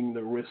mitigating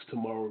the risk to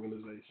my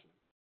organization.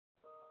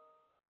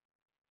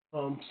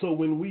 So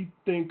when we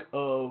think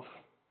of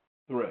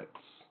threats,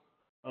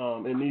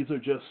 and these are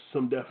just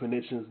some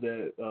definitions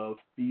that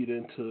feed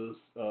into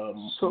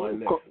my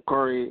next.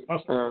 Corey,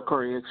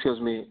 excuse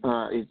me,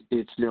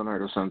 it's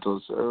Leonardo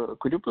Santos.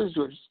 Could you please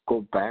just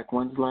go back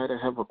one slide? I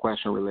have a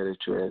question related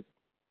to it.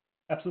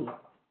 Absolutely.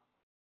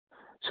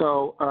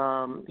 So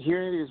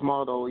here in this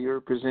model,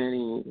 you're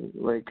presenting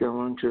like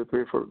 1, 2,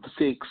 3, 4,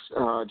 6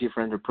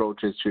 different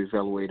approaches to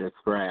evaluate a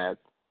threat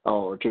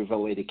or to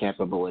evaluate the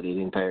capability,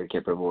 the entire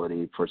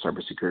capability for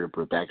cybersecurity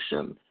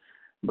protection.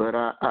 But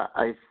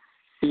I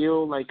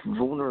feel like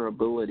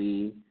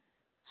vulnerability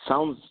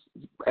sounds,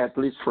 at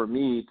least for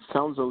me, it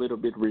sounds a little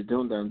bit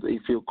redundant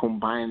if you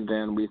combine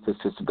them with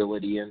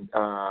accessibility and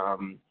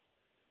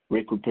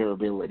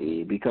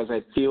recuperability, because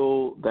I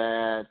feel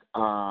that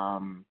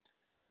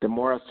the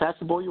more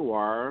accessible you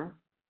are,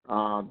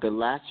 the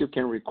less you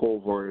can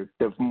recover,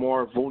 the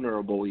more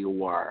vulnerable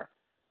you are.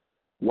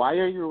 Why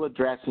are you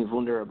addressing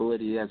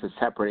vulnerability as a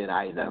separate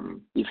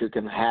item if you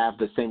can have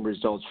the same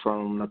results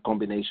from a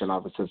combination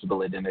of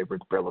accessibility and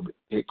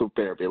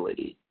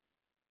recuperability?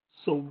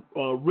 So,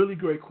 really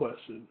great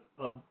question.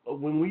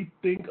 When we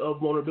think of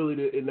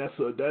vulnerability, and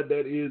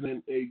that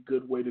isn't a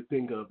good way to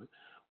think of it,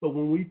 but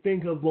when we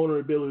think of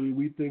vulnerability,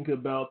 we think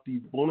about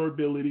the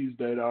vulnerabilities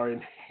that are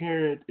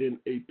inherent in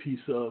a piece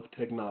of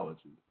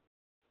technology.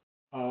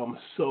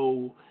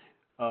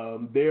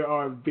 There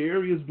are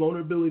various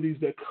vulnerabilities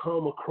that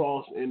come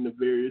across in the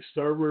various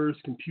servers,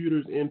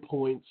 computers,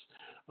 endpoints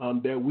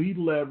that we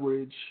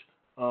leverage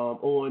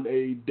on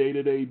a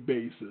day-to-day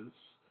basis.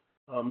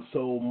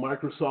 So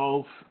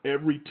Microsoft,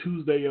 every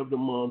Tuesday of the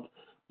month,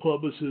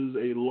 publishes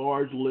a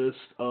large list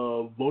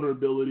of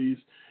vulnerabilities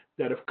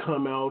that have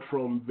come out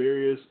from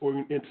various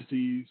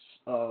entities,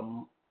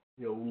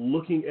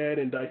 looking at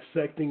and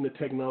dissecting the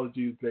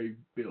technologies they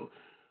built.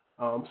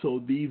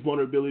 So these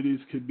vulnerabilities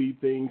could be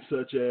things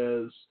such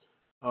as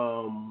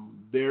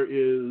there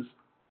is,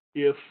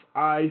 if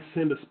I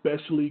send a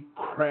specially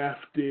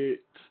crafted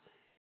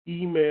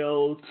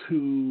email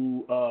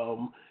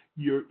to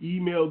your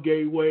email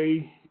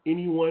gateway,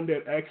 anyone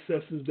that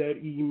accesses that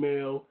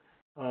email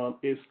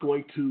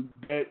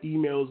that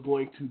email is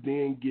going to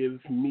then give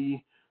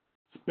me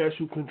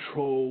special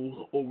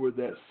control over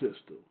that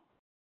system.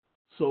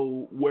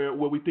 So where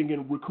we think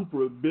in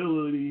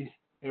recuperability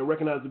and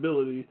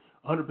recognizability,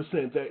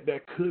 100%,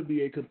 that could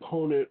be a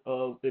component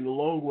of, in the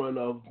long run,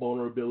 of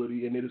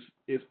vulnerability, and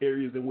it's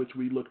areas in which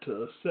we look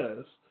to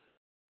assess.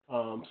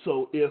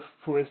 So if,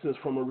 for instance,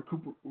 from a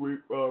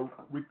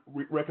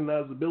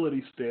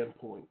recognizability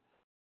standpoint,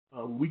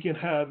 we can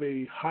have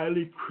a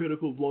highly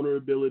critical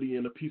vulnerability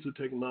in a piece of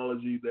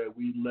technology that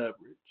we leverage.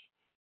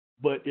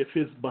 But if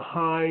it's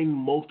behind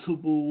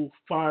multiple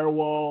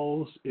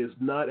firewalls, it's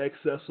not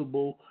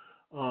accessible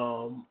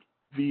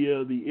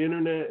via the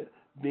internet,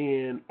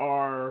 then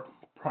our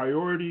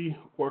priority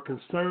or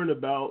concern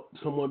about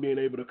someone being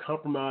able to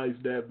compromise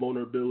that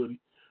vulnerability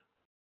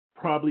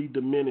probably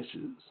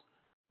diminishes.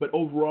 But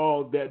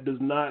overall, that does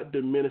not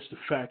diminish the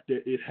fact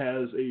that it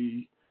has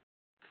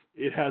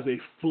a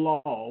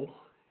flaw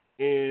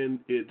in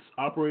its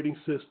operating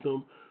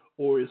system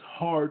or its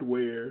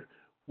hardware,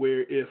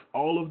 where if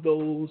all of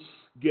those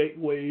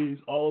gateways,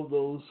 all of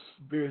those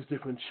various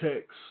different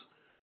checks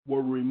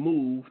were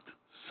removed,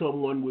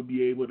 someone would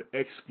be able to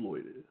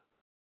exploit it.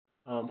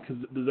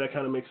 Does that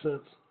kind of make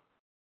sense?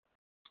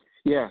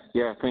 Yeah,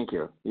 thank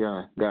you.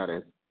 Yeah, got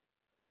it.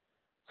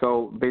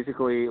 So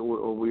basically,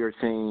 we are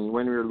saying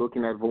when we're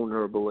looking at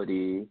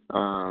vulnerability,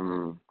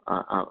 I'm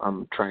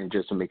trying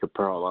just to make a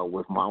parallel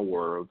with my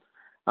world.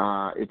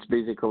 It's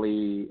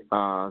basically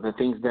the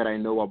things that I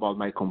know about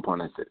my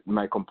components.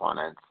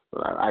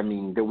 I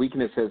mean, the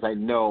weaknesses I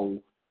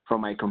know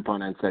from my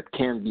components that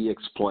can be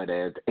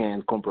exploited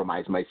and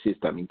compromise my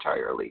system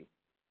entirely.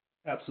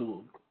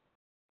 Absolutely.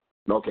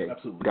 Okay,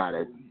 absolutely. Got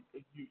it.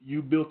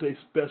 You built a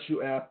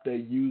special app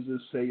that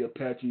uses, say,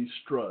 Apache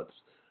Struts.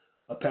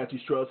 Apache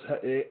Struts,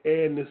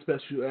 and this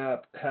special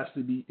app has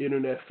to be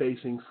internet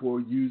facing for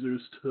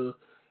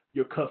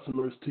your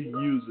customers to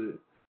use it.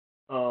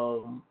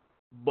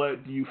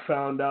 But you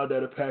found out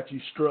that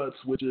Apache Struts,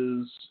 which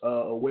is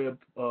a web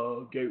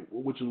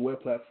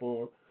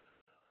platform,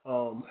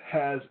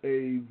 has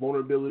a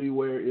vulnerability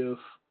where if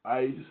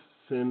I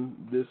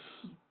send this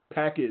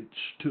package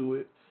to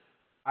it,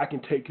 I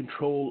can take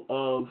control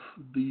of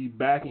the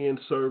back-end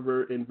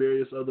server and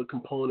various other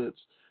components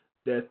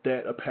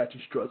that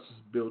Apache Struts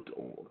is built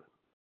on.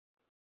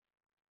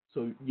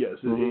 So yes,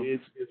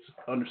 it's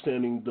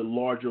understanding the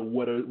larger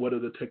what are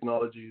the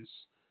technologies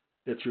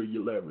that you're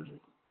leveraging.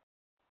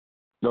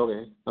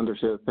 Okay,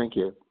 understood. Thank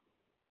you.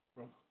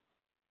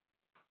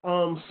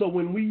 So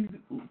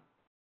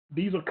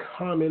these are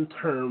common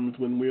terms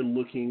when we're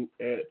looking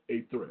at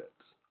a threat.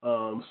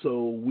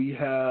 So we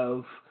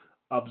have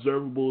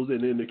observables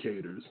and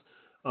indicators.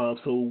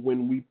 So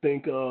when we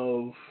think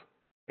of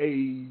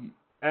a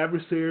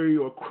adversary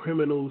or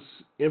criminal's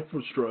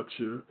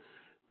infrastructure,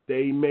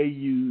 they may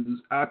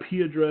use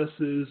IP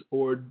addresses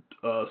or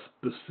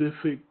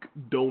specific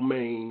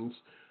domains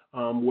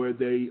where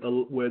they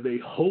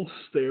host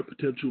their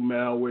potential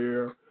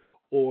malware,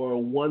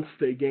 or once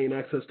they gain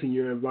access to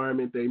your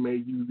environment, they may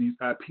use these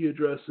IP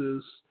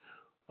addresses,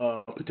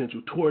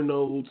 potential Tor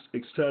nodes,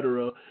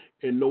 etc.,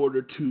 in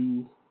order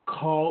to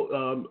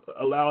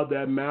allow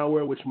that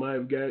malware, which might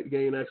have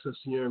gained access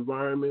to your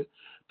environment,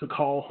 to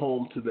call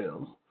home to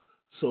them.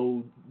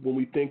 So when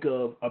we think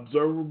of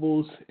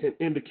observables and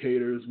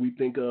indicators, we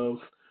think of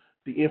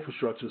the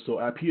infrastructure,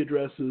 so IP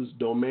addresses,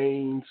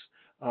 domains,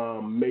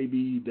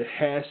 maybe the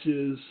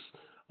hashes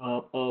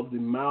of the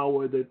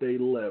malware that they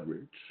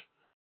leverage.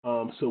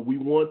 So we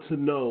want to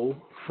know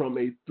from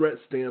a threat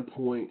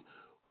standpoint,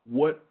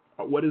 what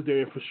is their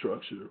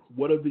infrastructure?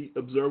 What are the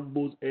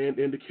observables and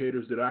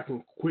indicators that I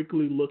can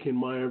quickly look in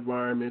my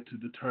environment to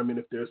determine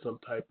if there's some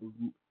type of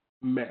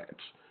match?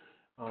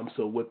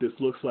 So what this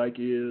looks like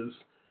is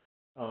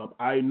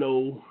I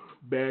know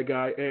bad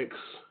guy X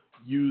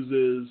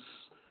uses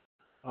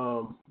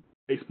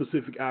a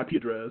specific IP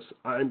address.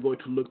 I'm going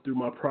to look through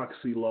my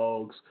proxy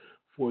logs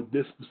for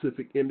this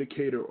specific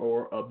indicator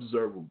or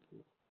observable.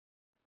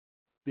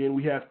 Then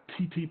we have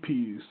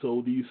TTPs.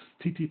 So these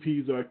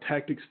TTPs are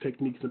tactics,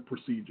 techniques, and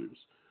procedures.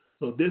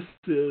 So this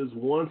is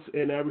once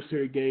an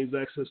adversary gains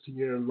access to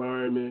your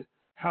environment,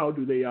 how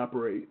do they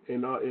operate?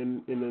 And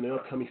in an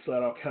upcoming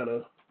slide, I'll kind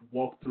of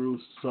walk through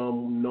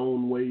some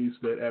known ways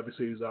that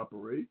adversaries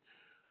operate.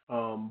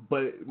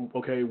 But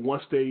okay,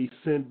 once they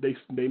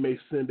may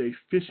send a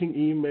phishing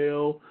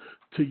email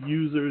to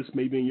users,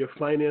 maybe in your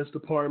finance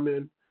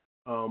department.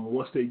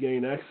 Once they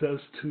gain access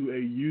to a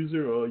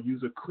user or a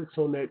user clicks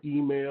on that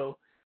email,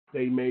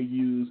 they may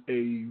use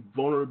a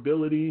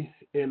vulnerability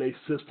in a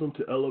system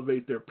to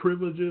elevate their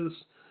privileges,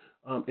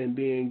 and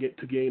then get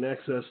to gain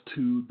access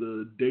to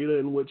the data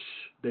in which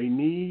they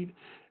need,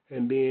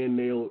 and then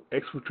they'll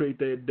exfiltrate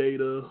that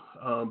data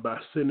by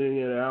sending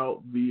it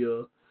out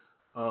via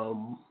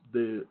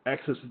the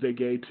access that they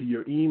gave to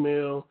your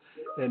email.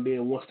 And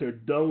then once they're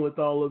done with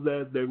all of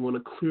that, they're going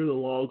to clear the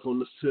logs on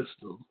the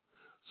system.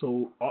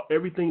 So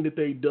everything that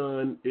they've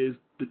done is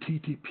the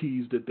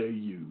TTPs that they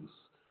use.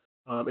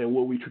 And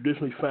what we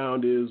traditionally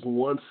found is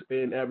once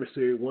an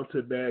adversary, once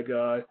a bad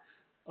guy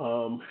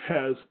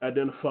has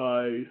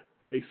identified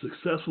a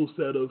successful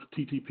set of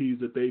TTPs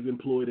that they've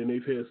employed and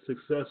they've had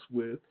success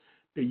with,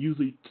 they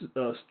usually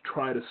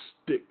try to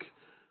stick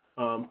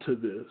to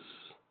this.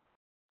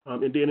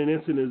 And then an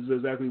incident is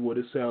exactly what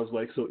it sounds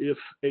like. So if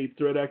a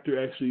threat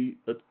actor actually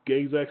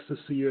gains access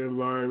to your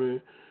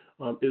environment,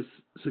 is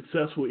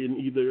successful in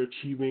either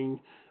achieving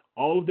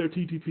all of their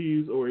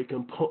TTPs or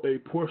a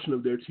portion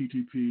of their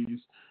TTPs,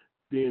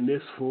 then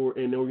this for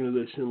an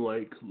organization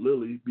like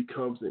Lily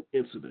becomes an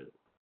incident.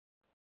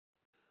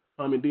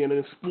 And then an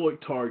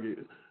exploit target,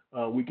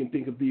 we can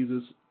think of these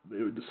as,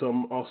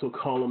 some also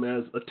call them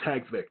as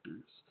attack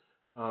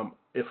vectors.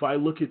 If I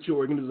look at your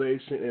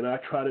organization and I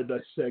try to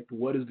dissect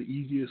what is the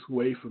easiest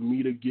way for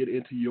me to get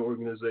into your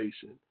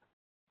organization,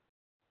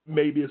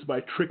 maybe it's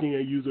by tricking a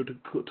user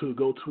to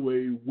go to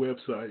a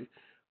website.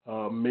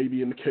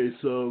 Maybe in the case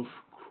of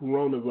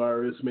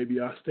coronavirus, maybe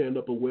I stand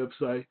up a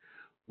website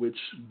which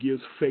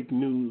gives fake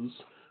news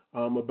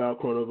about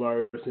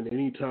coronavirus, and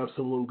anytime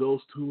someone goes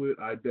to it,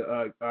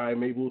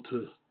 I'm able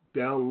to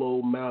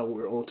download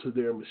malware onto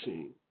their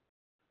machine.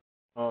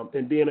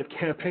 And then a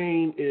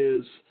campaign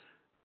is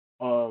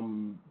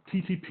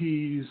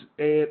TTPs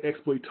and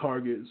exploit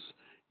targets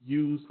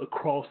used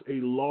across a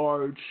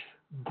large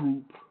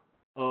group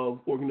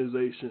of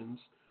organizations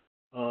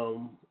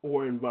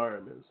or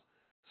environments.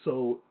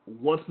 So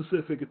one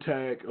specific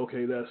attack,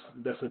 okay, that's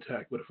an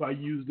attack. But if I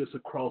use this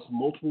across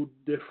multiple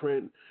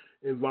different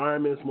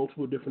environments,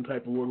 multiple different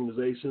type of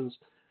organizations,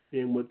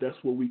 then that's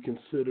what we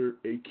consider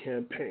a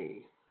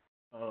campaign.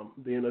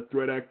 Then a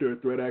threat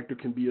actor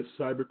can be a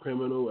cyber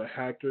criminal, a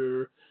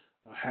hacker,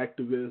 a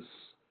hacktivist,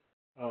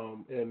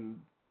 and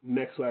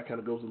next slide kind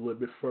of goes a little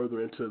bit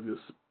further into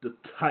the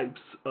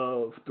types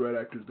of threat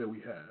actors that we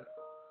have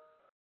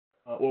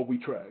or we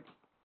track.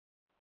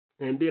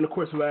 And then a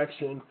course of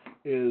action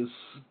is,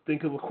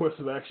 think of a course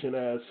of action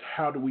as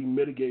how do we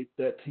mitigate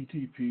that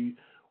TTP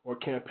or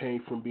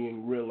campaign from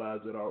being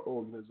realized at our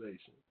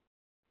organization?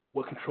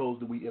 What controls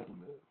do we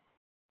implement?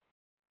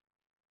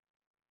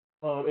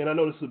 And I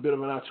know this is a bit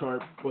of an eye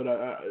chart, but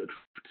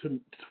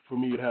for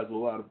me it has a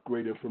lot of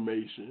great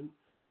information.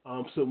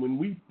 So when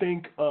we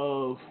think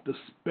of the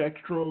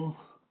spectrum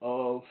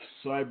of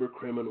cyber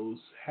criminals,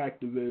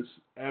 hacktivists,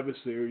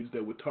 adversaries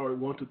that would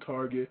want to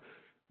target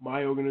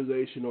my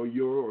organization or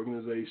your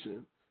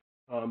organization,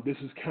 this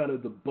is kind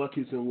of the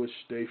buckets in which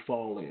they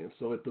fall in.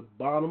 So at the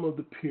bottom of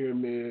the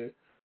pyramid,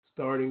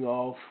 starting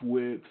off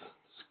with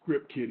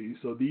script kiddies.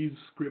 So these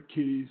script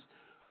kiddies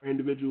are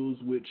individuals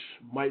which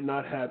might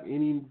not have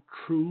any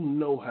true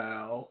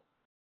know-how.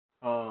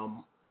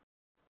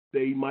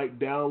 They might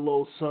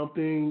download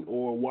something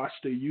or watch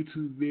the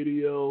YouTube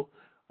video,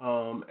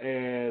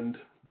 and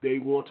they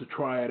want to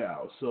try it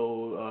out.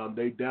 So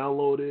they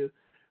downloaded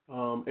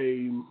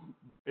a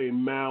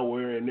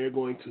malware, and they're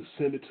going to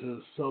send it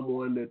to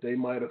someone that they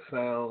might have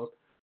found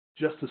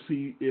just to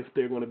see if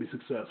they're going to be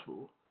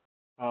successful.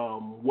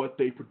 What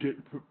they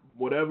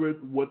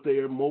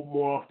are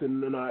more often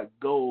than not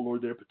goal or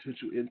their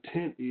potential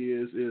intent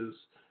is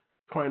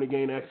trying to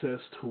gain access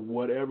to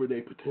whatever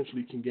they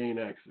potentially can gain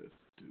access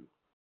to.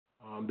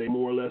 They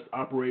more or less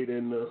operate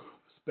in the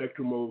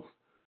spectrum of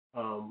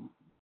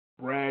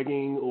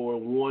bragging or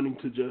wanting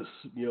to just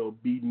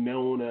be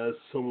known as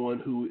someone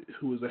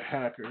who is a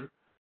hacker,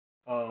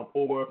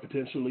 or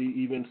potentially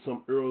even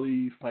some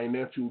early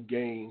financial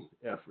gain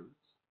efforts.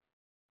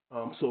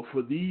 So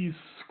for these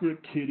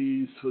script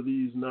kiddies, for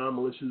these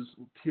non-malicious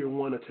tier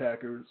 1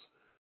 attackers,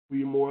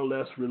 we more or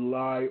less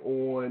rely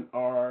on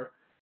our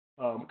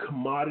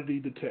commodity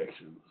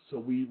detection. So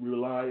we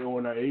rely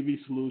on our AV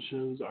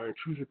solutions, our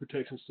intrusion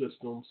protection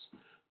systems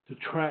to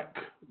track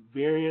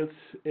variants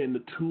and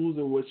the tools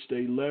in which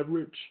they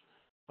leverage,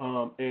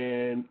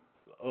 and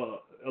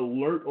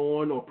alert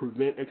on or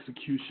prevent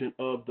execution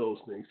of those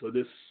things. So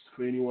this,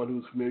 for anyone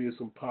who's familiar,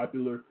 some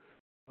popular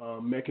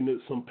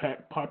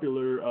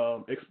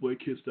popular exploit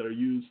kits that are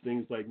used,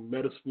 things like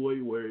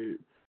Metasploit, where it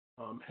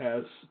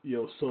has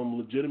some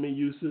legitimate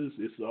uses.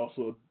 It's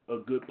also a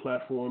good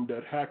platform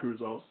that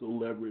hackers also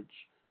leverage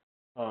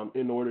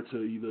in order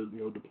to either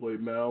deploy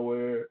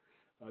malware,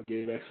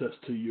 gain access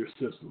to your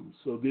systems.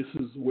 So this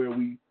is where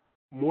we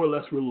more or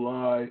less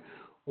rely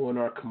on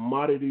our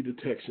commodity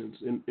detections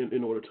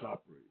in order to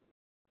operate.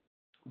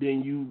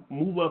 Then you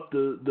move up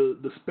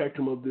the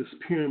spectrum of this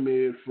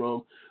pyramid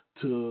from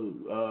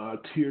to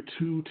tier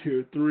two,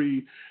 tier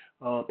three,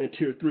 and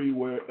tier three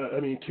where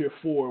tier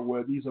four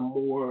where these are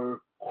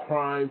more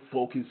crime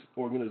focused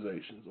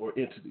organizations or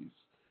entities.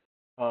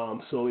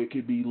 So it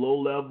could be um,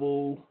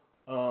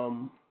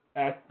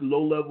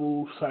 low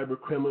level cyber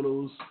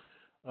criminals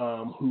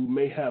who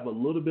may have a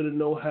little bit of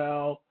know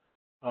how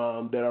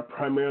that are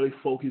primarily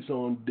focused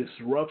on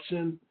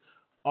disruption,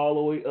 all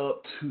the way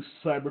up to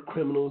cyber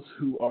criminals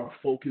who are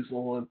focused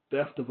on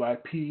theft of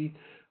IP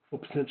for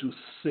potential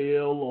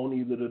sale on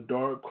either the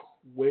dark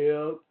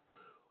web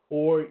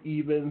or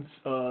even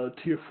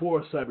tier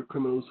four cyber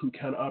criminals who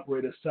kind of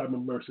operate as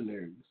cyber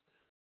mercenaries.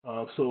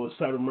 So a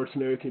cyber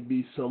mercenary can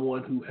be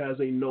someone who has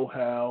a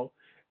know-how,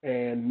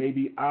 and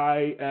maybe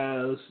I,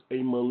 as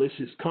a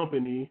malicious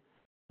company,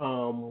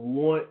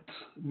 want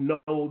know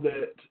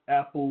that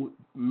Apple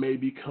may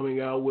be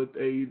coming out with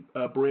a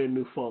brand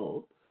new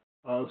phone.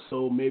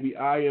 So maybe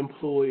I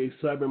employ a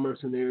cyber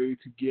mercenary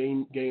to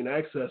gain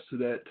access to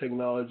that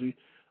technology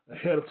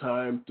ahead of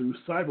time through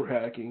cyber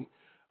hacking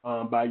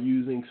by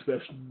using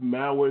special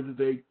malware that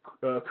they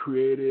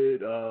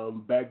created,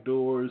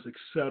 backdoors,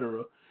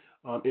 etc.,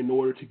 in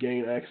order to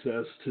gain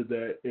access to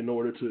that, in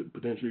order to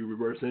potentially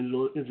reverse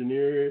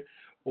engineer it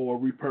or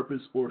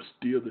repurpose or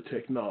steal the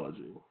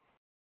technology.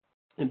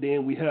 And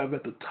then we have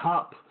at the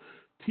top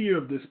tier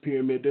of this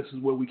pyramid, this is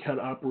where we kind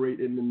of operate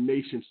in the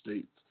nation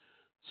states.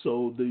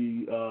 So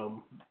the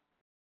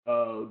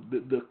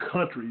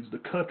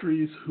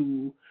countries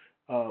who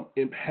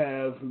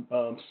have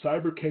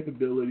cyber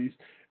capabilities,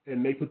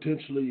 and they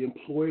potentially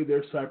employ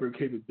their cyber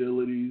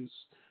capabilities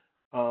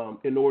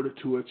in order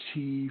to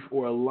achieve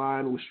or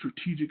align with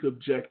strategic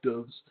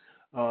objectives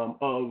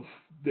of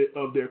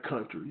their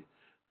country.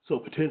 So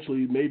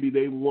potentially, maybe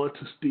they want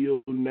to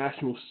steal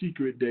national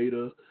secret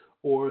data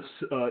or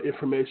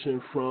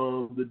information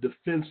from the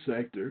defense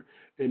sector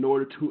in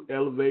order to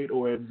elevate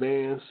or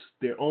advance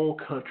their own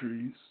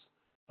country's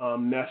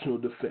national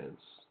defense.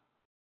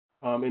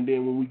 And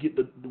then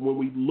when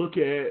we look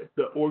at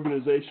the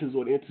organizations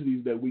or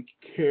entities that we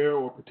care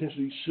or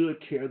potentially should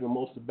care the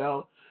most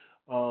about,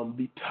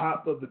 the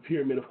top of the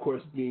pyramid, of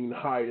course, being the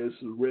highest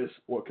risk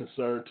or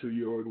concern to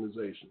your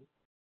organization.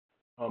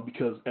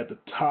 Because at the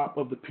top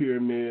of the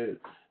pyramid,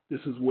 this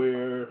is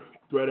where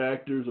threat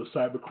actors or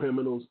cyber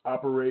criminals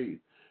operate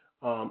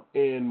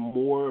in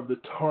more of the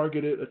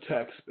targeted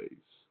attack space.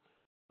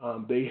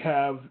 They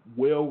are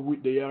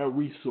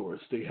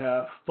resourced. They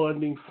have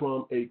funding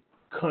from a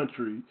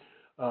country.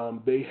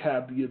 They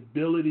have the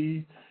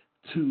ability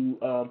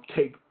to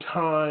take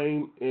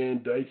time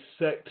and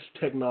dissect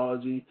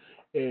technology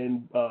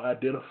and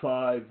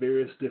identify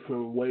various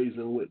different ways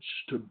in which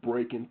to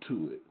break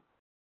into it.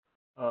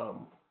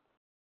 Um,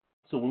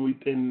 so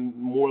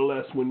more or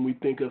less, when we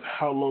think of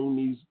how long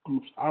these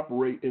groups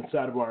operate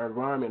inside of our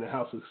environment and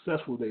how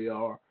successful they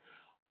are,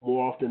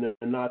 more often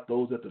than not,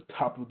 those at the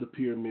top of the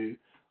pyramid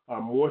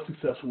are more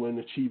successful in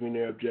achieving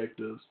their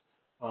objectives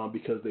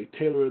because they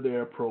tailor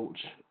their approach,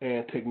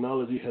 and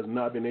technology has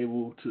not been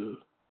able to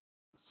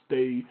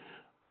stay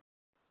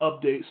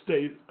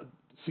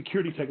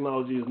security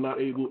technology is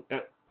not able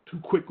to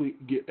quickly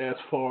get as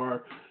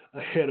far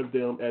ahead of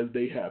them as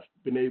they have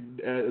been able,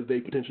 as they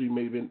potentially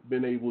may have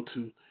been able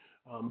to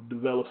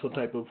develop some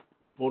type of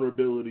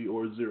vulnerability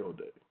or zero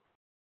day.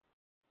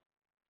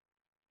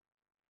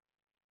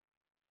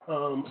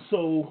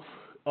 So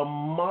a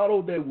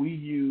model that we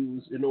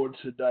use in order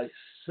to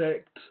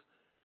dissect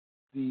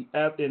an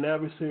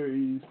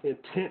adversary's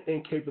intent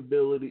and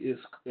capability is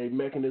a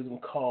mechanism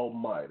called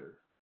MITRE.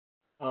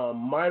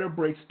 MITRE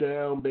breaks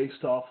down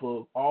based off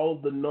of all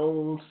of the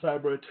known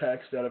cyber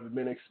attacks that have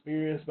been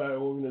experienced by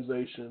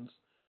organizations.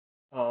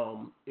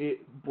 It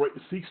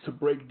seeks to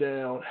break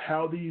down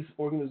how these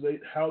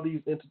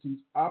entities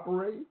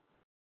operate,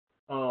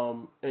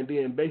 and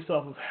then based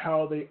off of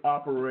how they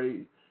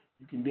operate,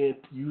 you can then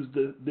use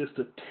this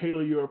to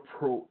tailor your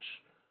approach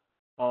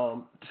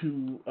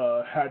to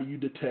how do you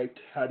detect,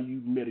 how do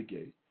you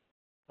mitigate.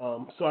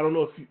 So I don't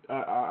know if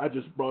I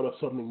just brought up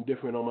something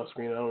different on my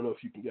screen. I don't know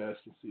if you guys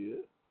can see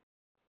it.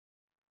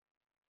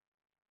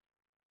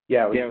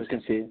 Yeah, we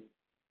can see it.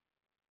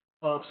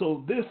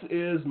 So this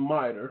is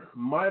MITRE.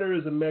 MITRE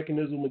is a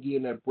mechanism,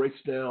 again, that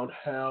breaks down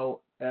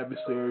how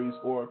adversaries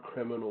or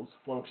criminals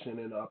function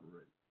and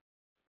operate.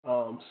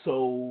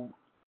 So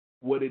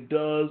what it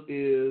does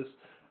is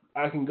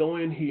I can go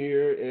in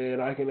here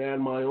and I can add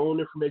my own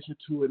information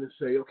to it and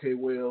say, okay,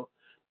 well,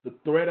 the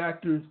threat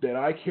actors that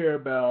I care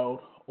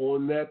about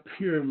on that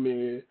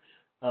pyramid,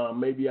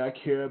 maybe I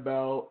care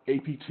about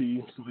APT.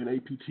 So an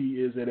APT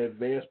is an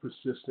advanced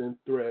persistent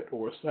threat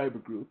or a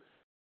cyber group.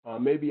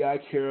 Maybe I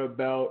care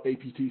about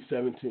APT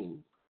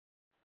 17.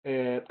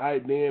 And I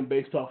then,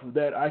 based off of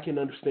that, I can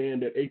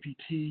understand that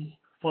APT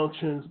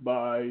functions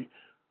by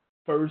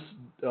first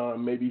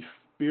maybe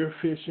spear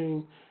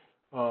phishing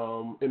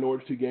in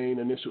order to gain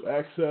initial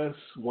access.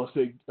 Once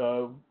they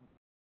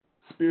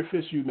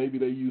spearfish you, maybe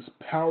they use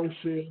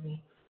PowerShell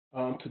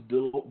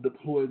to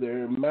deploy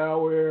their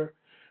malware.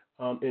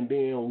 And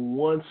then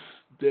once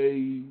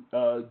they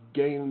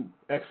gain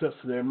access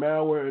to their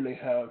malware and they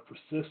have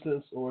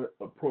persistence or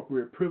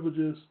appropriate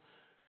privileges.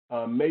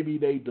 Maybe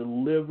they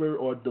deliver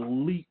or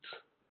delete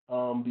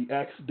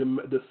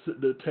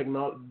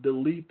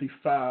delete the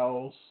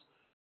files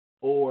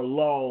or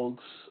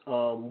logs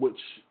which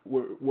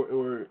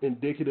were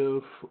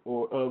indicative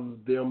or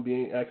of them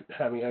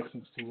having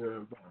access to your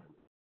environment.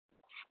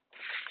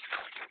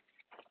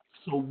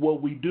 So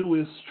what we do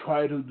is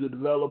try to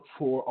develop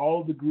for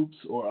all the groups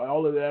or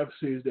all of the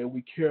adversaries that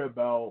we care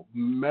about,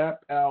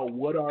 map out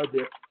what are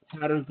their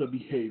patterns of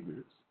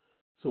behaviors.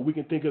 So we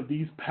can think of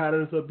these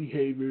patterns of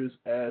behaviors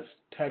as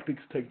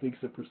tactics, techniques,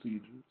 and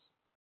procedures.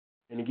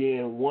 And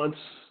again, once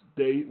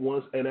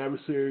an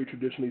adversary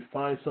traditionally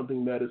finds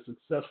something that is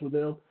successful for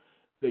them,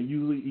 they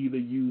usually either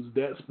use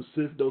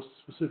those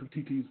specific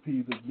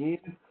TTPs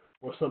again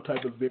or some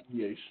type of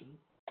variation.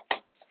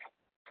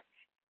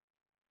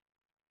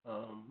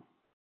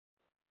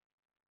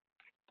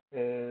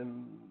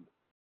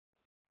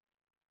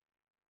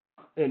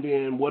 And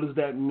then what does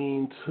that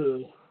mean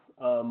to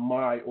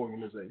my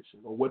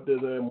organization, or what does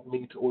that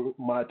mean to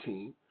my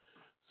team?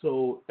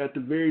 So at the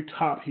very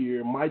top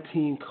here, my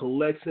team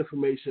collects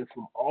information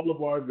from all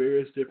of our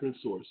various different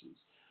sources.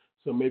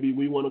 So maybe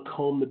we want to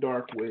comb the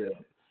dark web.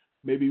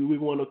 Maybe we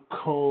want to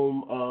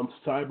comb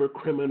cyber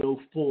criminal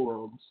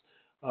forums.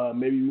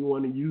 Maybe we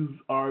want to use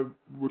our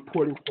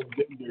reporting from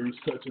vendors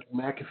such as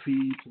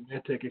McAfee,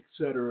 Symantec,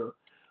 etc.,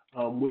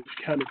 which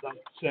kind of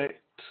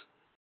dissect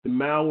the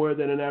malware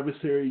that an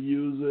adversary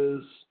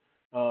uses,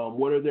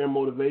 what are their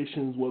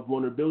motivations, what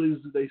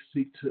vulnerabilities do they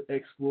seek to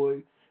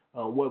exploit,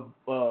 do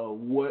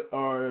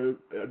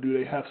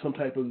they have some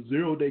type of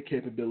zero-day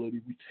capability.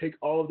 We take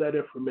all of that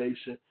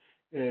information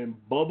and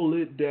bubble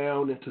it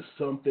down into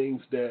some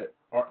things that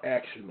are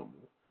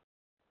actionable,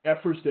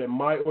 efforts that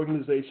my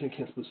organization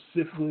can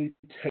specifically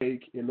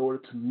take in order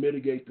to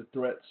mitigate the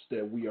threats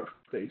that we are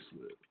faced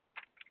with.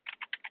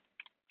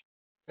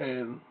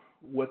 And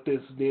what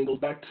this then goes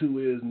back to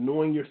is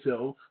knowing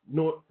yourself,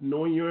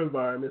 knowing your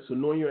environment, so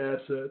knowing your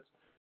assets,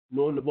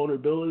 knowing the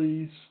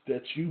vulnerabilities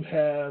that you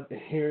have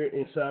inherent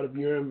inside of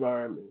your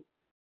environment,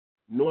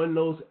 knowing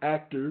those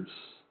actors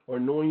or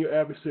knowing your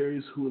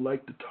adversaries who would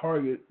like to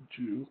target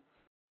you,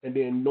 and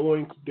then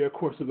knowing their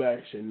course of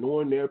action,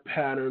 knowing their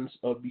patterns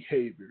of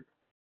behavior.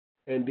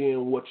 And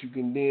then what you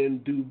can then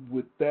do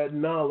with that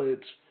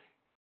knowledge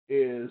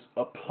is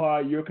apply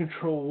your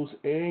controls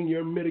and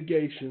your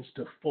mitigations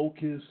to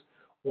focus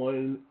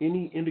on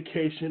any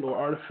indication or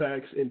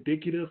artifacts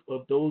indicative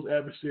of those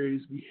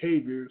adversaries'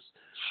 behaviors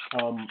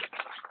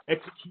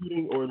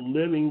executing or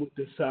living with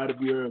inside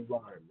of your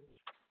environment,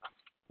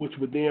 which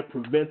would then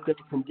prevent them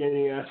from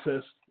gaining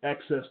access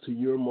to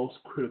your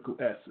most critical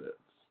assets.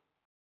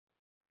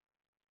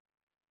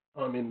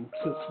 And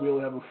since we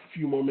only have a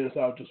few more minutes,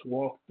 I'll just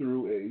walk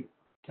through a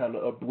kind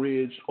of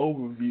abridged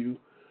overview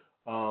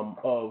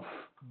of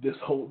this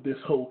whole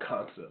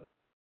concept.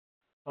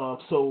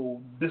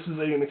 So this is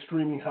an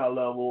extremely high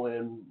level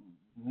and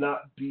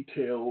not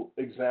detailed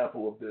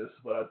example of this,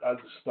 but I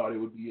just thought it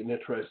would be an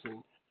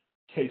interesting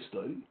case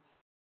study.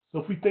 So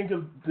if we think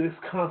of this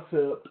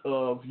concept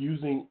of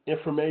using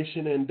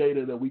information and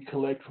data that we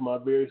collect from our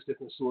various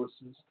different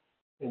sources,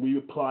 and we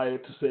apply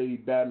it to, say,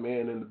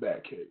 Batman in the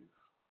Batcave.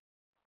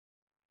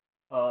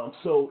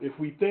 So if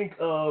we think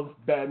of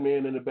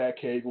Batman in the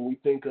Batcave and we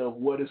think of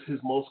what is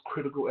his most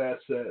critical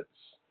assets,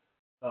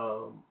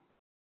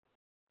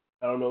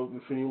 I don't know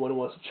if anyone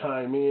wants to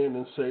chime in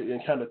and say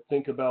and kind of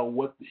think about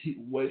what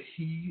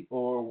he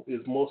or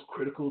is most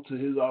critical to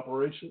his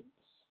operations.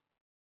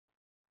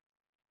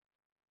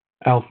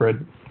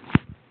 Alfred.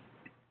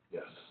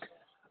 Yes,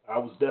 I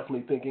was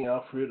definitely thinking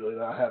Alfred,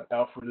 and I have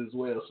Alfred as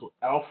well. So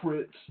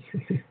Alfred,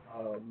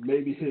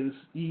 maybe his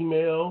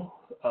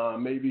email,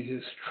 maybe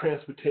his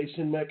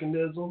transportation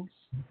mechanisms,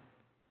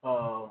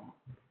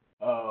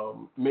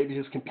 maybe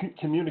his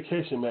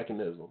communication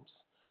mechanisms.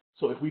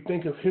 So if we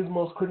think of his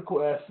most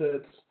critical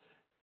assets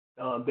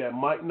that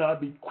might not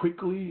be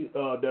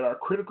that are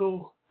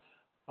critical,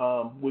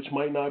 which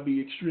might not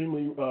be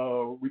extremely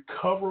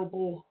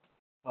recoverable,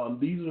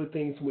 these are the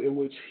things in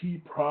which he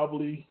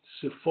probably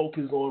should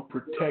focus on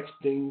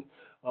protecting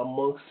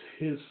amongst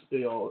his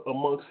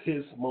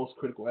most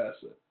critical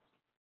assets.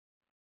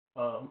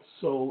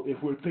 So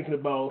if we're thinking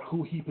about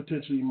who he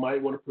potentially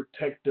might want to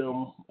protect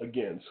them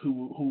against,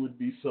 who would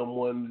be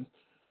someone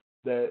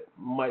that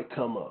might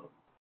come up?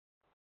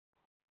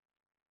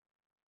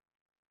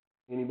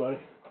 Anybody?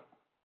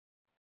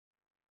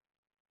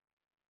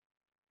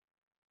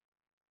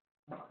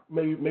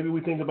 Maybe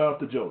we think about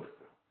the Joker.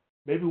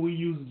 Maybe we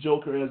use the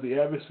Joker as the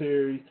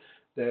adversary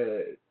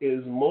that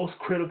is most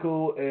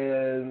critical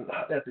and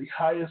at the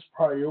highest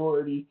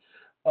priority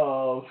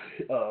of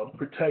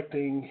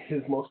protecting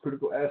his most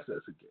critical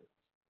assets against.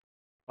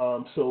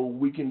 So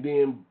we can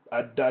then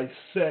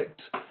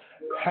dissect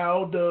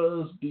how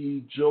does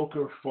the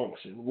Joker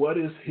function? What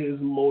is his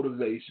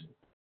motivation?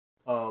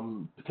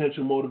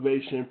 Potential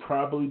motivation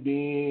probably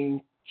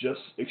being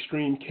just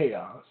extreme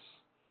chaos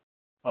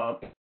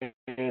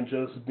and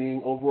just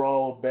being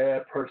overall a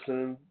bad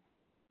person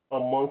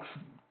amongst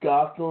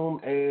Gotham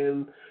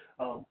and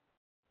um,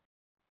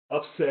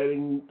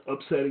 upsetting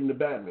the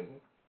Batman.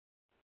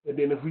 And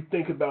then if we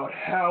think about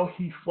how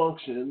he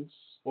functions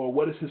or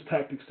what is his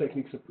tactics,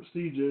 techniques, and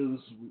procedures,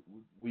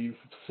 we've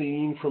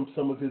seen from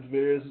some of his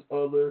various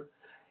other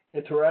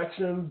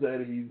interactions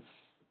that he's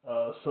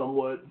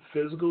somewhat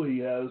physical. He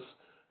has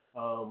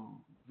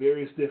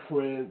various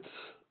different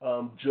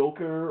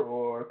Joker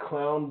or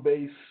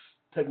clown-based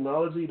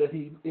technology that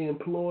he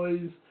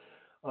employs,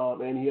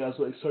 and he has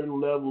a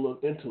certain level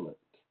of intellect.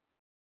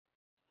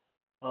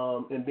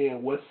 And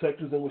then what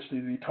sectors in which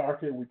does he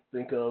target? We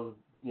think of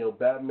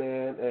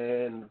Batman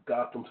and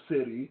Gotham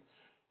City,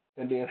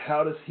 and then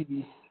how does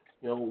he,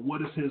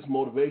 what is his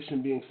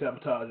motivation being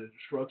sabotage and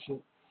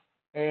destruction?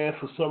 And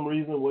for some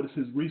reason, what is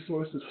his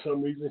resources? For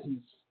some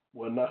reason,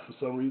 not for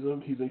some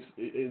reason, he's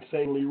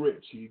insanely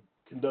rich. He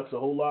conducts a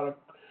whole lot of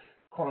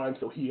crime,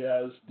 so he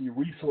has the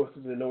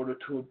resources in order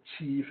to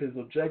achieve his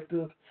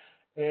objective,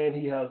 and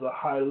he has a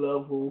high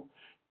level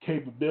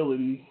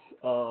capability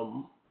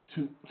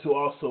to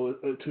also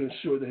to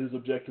ensure that his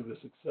objective is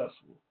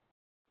successful,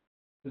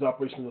 his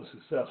operation is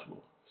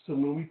successful. So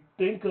when we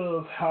think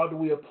of how do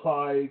we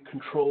apply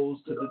controls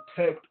to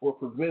detect or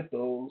prevent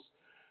those,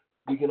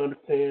 we can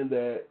understand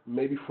that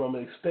maybe from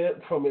a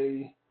threat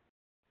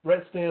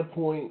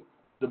standpoint,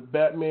 the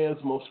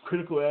Batman's most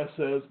critical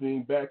assets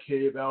being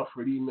Batcave,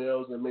 Alfred,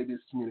 emails, and maybe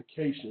his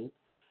communication.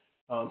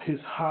 His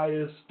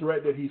highest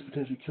threat that he's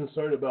potentially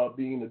concerned about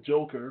being the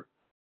Joker.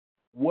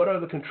 What are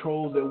the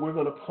controls that we're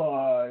going to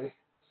apply?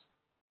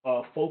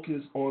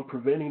 Focus on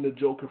preventing the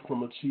Joker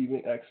from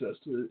achieving access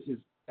to his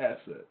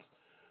assets.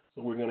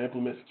 So we're going to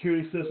implement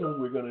security systems.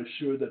 We're going to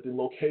ensure that the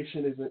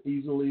location isn't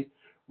easily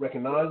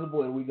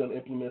recognizable, and we're going to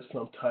implement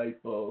some type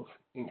of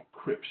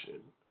encryption.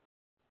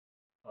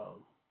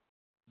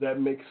 That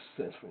makes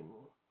sense for you.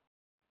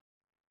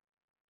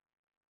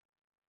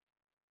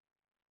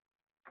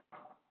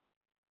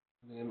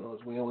 And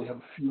as we only have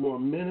a few more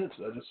minutes,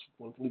 I just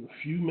want to leave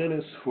a few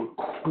minutes for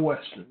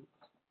questions.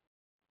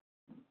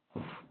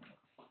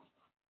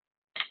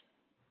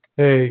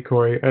 Hey,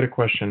 Corey, I had a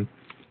question.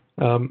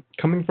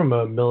 Coming from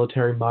a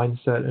military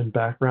mindset and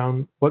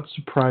background, what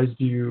surprised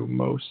you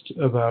most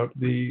about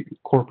the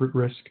corporate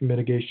risk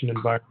mitigation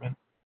environment?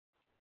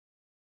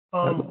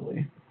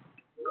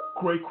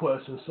 Great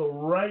question. So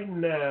right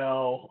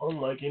now,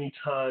 unlike any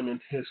time in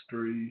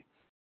history,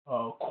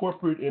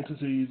 corporate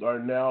entities are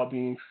now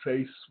being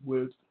faced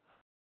with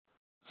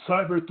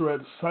cyber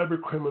threats,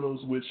 cyber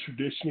criminals, which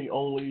traditionally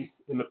only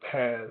in the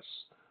past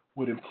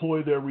would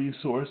employ their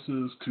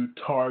resources to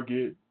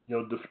target,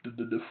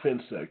 the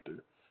defense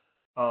sector.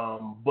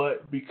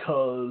 But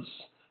because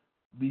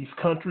these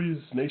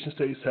countries, nation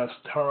states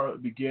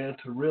have began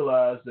to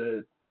realize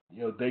that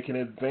they can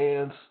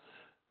advance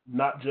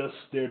not just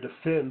their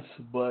defense,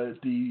 but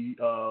the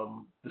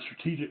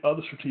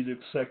other strategic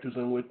sectors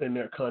within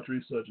their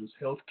countries, such as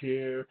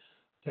healthcare,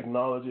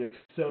 technology,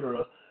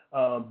 etc.,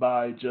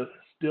 by just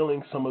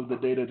stealing some of the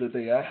data that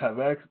they have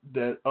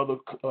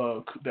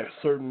that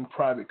certain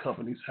private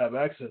companies have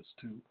access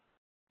to,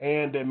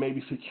 and that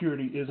maybe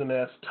security isn't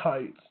as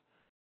tight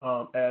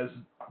as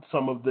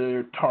some of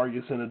their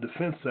targets in the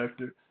defense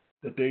sector,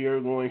 that they are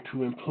going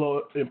to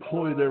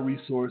employ their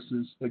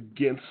resources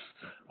against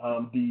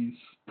these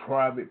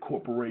private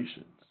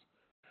corporations.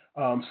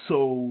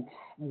 So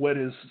what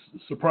has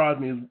surprised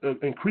me is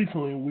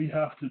increasingly we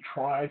have to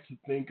try to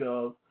think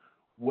of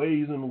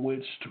ways in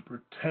which to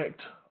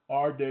protect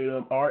our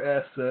data, our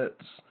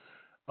assets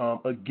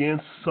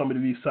against some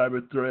of these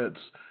cyber threats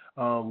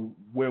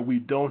where we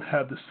don't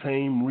have the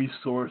same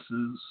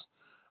resources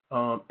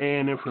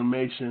and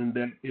information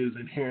that is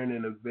inherent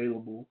and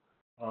available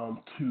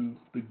to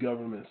the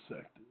government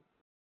sector.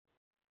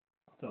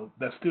 So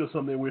that's still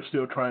something we're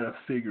still trying to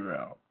figure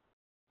out.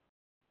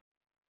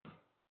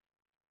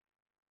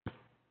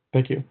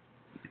 Thank you.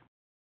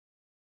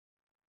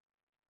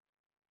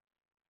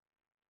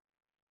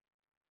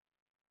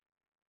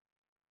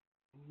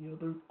 Any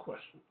other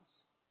questions?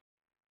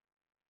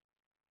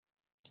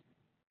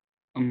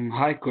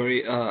 Hi,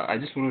 Corey. I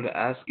just wanted to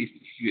ask if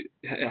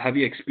have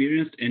you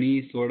experienced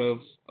any sort of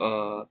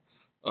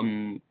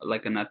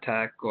like an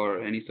attack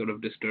or any sort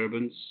of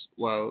disturbance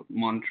while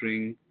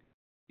monitoring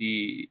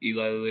the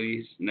Eli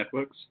Lilly's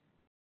networks?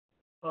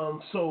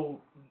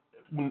 So,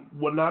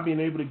 we're not being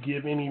able to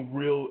give any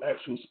real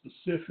actual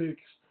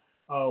specifics.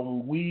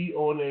 We,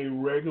 on a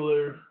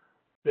regular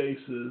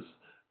basis,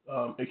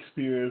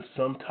 experience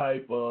some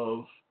type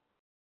of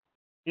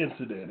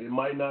incident. It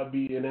might not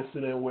be an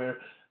incident where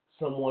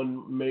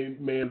someone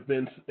may have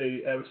been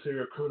a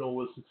adversarial criminal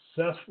was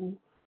successful,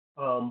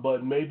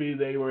 but maybe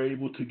they were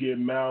able to get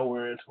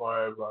malware into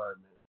our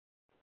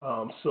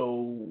environment.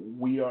 So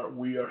we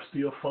are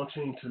still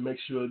functioning to make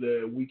sure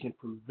that we can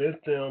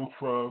prevent them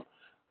from.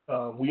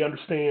 We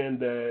understand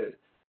that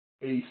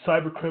a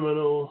cyber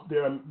criminal,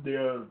 there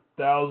are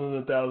thousands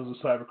and thousands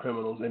of cyber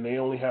criminals, and they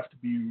only have to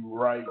be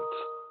right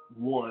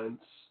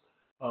once.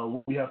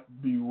 We have to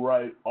be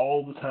right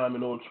all the time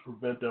in order to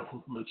prevent them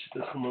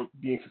from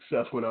being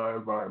successful in our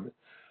environment.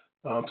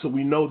 So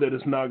we know that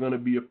it's not going to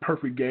be a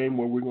perfect game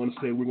where we're going to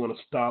say we're going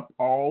to stop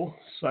all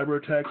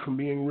cyber attacks from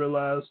being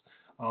realized,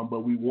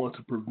 but we want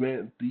to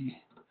prevent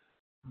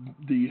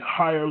the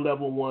higher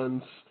level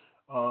ones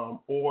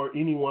or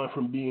anyone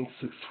from being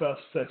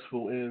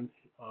successful in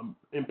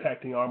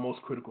impacting our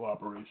most critical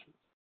operations.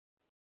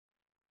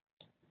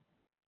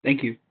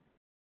 Thank you.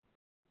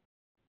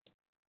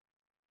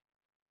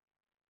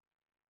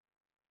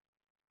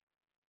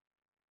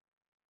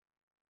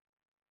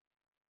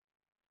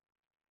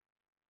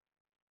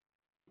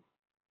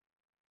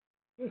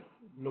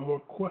 No more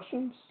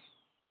questions?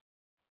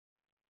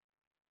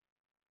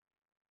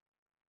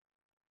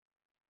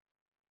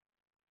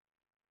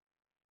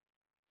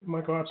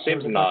 Michael,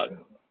 Seems not.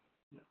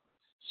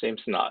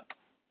 Seems not.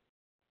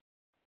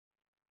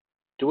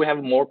 Do we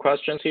have more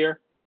questions here?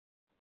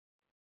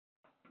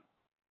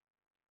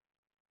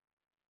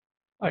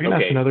 I can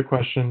ask another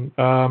question.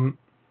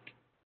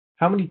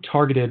 How many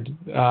targeted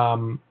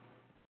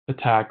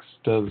attacks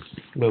does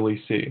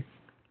Lily see,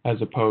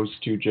 as opposed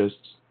to just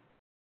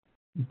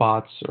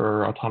bots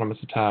or autonomous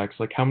attacks?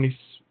 Like, how many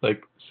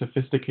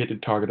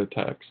sophisticated target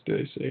attacks do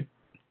they see?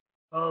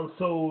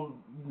 So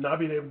not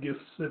being able to give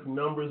specific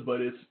numbers, but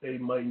it's a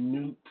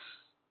minute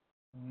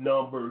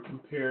number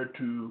compared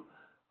to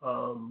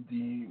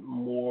the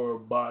more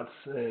bots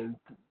and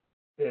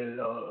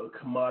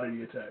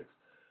commodity attacks.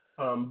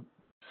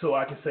 So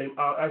I can say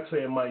I'd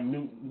say a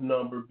minute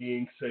number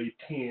being say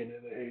 10,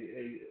 and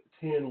a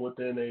 10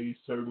 within a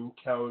certain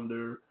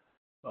calendar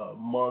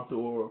month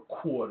or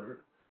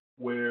quarter,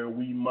 where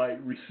we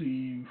might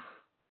receive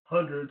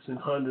hundreds and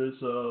hundreds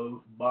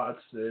of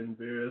bots and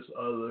various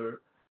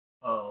other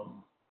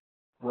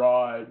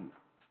fraud,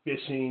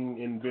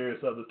 phishing, and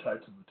various other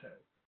types of attacks.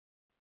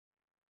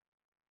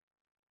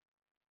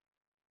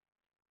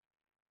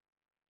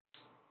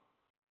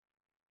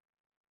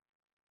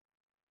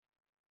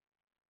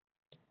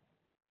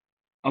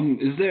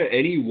 Is there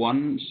any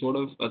one sort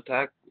of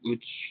attack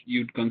which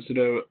you'd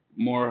consider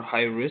more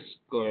high risk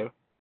or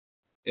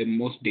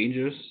most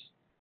dangerous?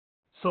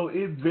 So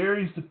it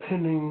varies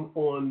depending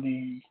on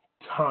the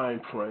time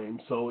frame.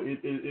 So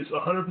it's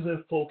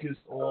 100%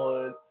 focused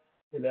on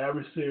an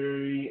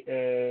adversary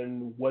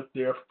and what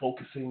they're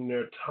focusing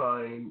their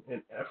time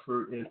and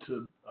effort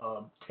into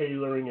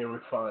tailoring and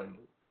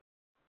refining.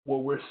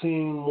 What we're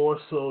seeing more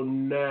so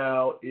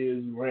now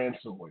is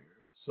ransomware.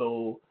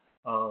 So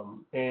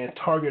and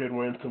targeted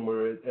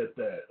ransomware at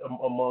that,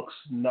 amongst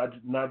not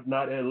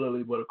at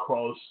Lily, but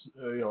across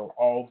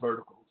all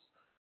verticals.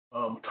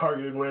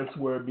 Targeted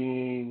ransomware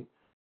being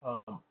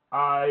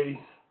I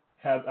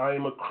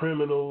am a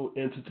criminal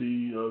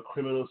entity, a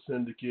criminal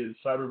syndicate,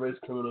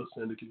 cyber-based criminal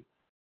syndicate.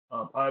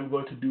 I'm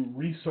going to do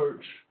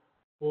research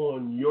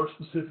on your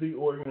specific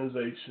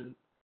organization.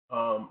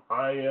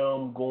 I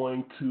am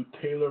going to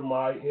tailor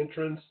my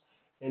entrance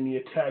and the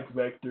attack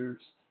vectors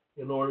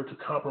in order to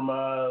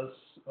compromise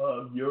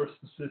your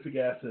specific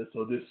assets.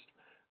 So this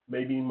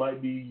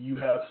might be you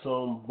have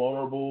some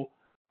vulnerable,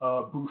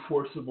 brute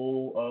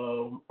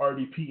forceable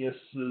RDP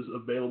instances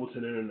available to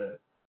the internet.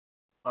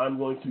 I'm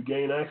going to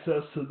gain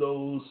access to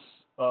those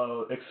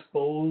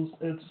exposed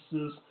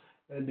instances,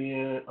 and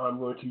then I'm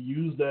going to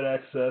use that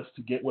access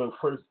to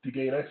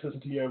gain access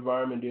into your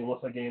environment. Then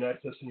once I gain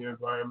access to your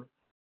environment,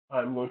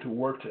 I'm going to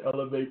work to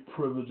elevate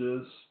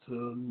privileges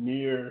to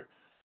near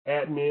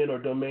admin or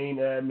domain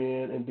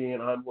admin, and then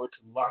I'm going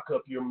to lock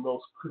up your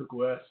most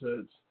critical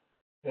assets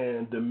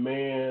and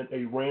demand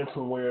a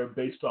ransomware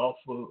based off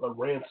of a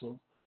ransom,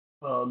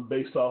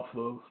 based off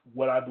of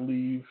what I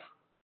believe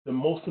the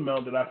most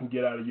amount that I can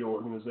get out of your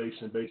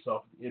organization based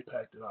off the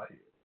impact that I had.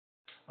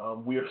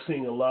 We are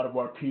seeing a lot of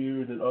our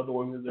peers and other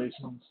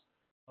organizations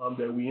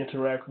that we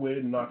interact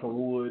with, knock on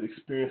wood,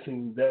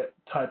 experiencing that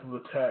type of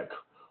attack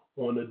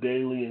on a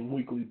daily and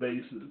weekly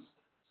basis.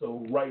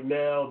 So right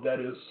now, that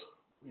is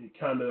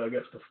kind of, I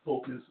guess, the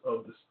focus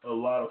of a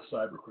lot of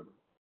cyber criminals.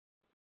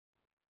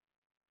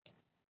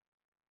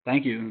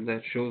 Thank you.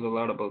 That shows a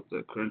lot about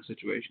the current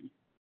situation.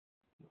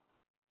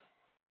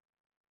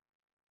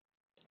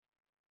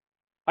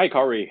 Hi,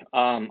 Corey.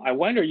 I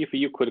wonder if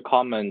you could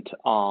comment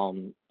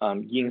on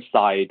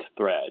inside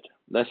thread.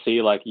 Let's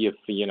say, like, if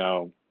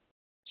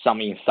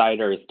some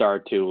insiders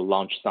start to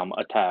launch some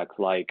attacks,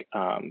 like,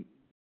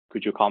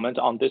 could you comment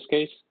on this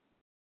case?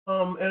 At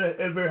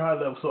a very high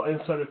level. So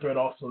insider threat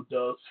also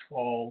does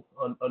fall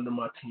under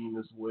my team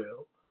as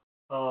well.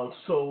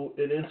 So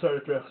an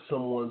insider threat, for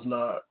someone's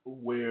not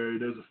aware,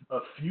 there's a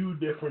few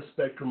different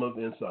spectrum of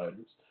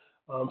insiders.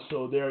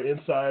 So there are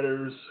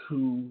insiders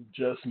who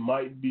just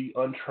might be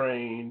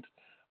untrained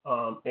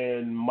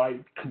and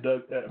might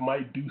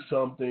do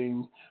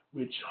something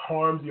which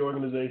harms the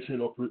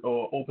organization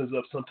or opens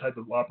up some type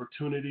of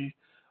opportunity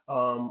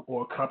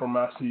or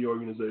compromise to the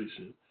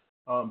organization.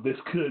 This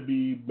could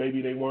be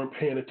maybe they weren't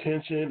paying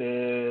attention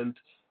and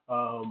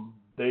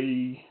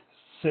they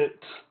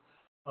sent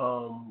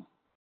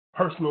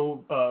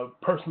personal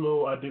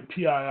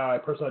PII,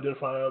 personal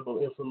identifiable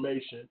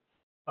information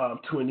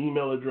to an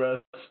email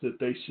address that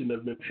they shouldn't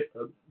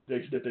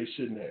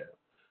have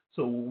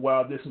So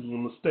while this is a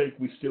mistake,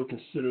 we still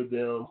consider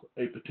them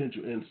a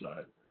potential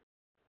insider.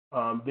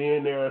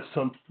 Then there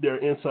are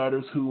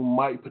insiders who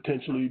might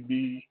potentially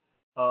be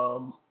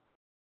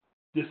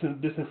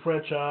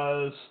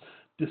disenfranchised,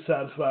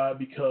 dissatisfied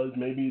because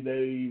maybe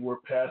they were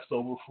passed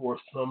over for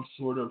some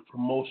sort of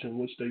promotion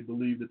which they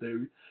believe that they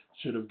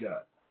should have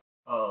got.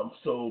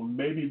 So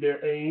maybe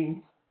their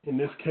aim in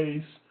this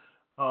case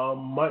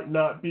might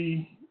not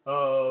be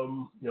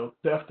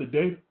theft of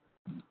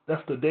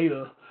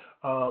data,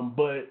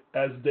 but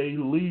as they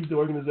leave the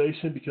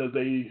organization because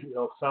they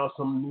found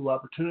some new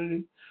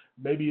opportunity,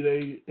 maybe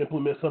they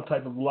implement some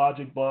type of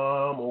logic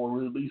bomb or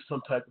release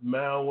some type of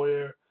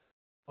malware,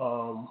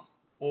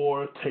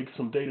 or take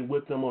some data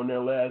with them on their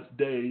last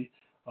day,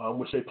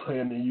 which they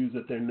plan to use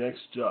at their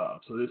next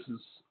job. So this is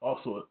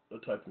also a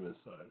type of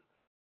insider.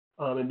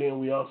 And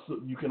then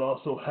you can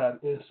also have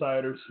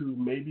insiders who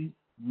maybe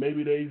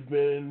they've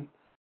been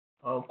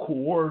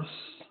coerced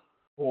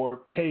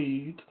or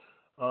paid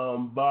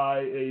by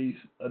a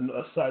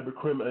cyber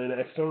criminal, an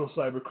external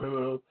cyber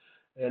criminal,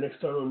 an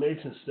external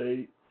nation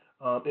state,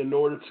 in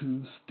order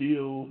to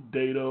steal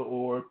data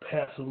or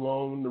pass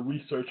along the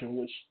research in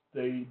which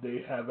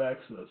they have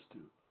access to.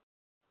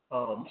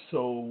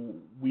 So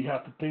we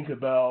have to think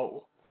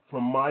about,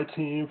 from my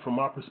team, from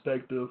my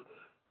perspective,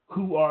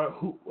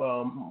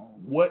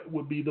 what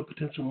would be the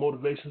potential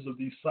motivations of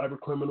these cyber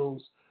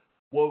criminals?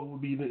 What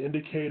would be the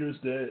indicators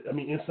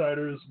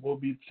insiders? What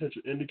would be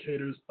potential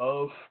indicators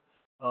of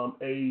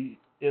a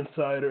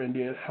insider, and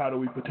then how do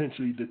we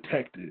potentially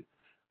detect it?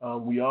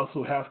 We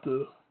also have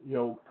to,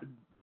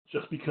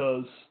 just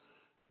because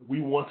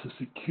we want to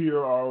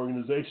secure our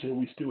organization,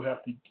 we still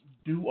have to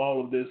do all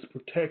of this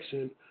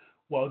protection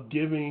while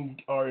giving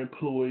our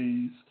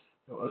employees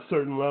a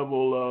certain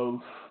level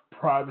of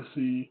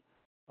privacy.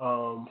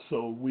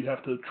 So we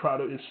have to try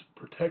to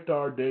protect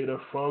our data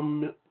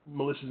from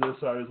malicious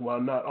insiders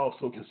while not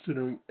also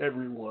considering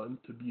everyone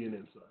to be an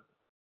insider.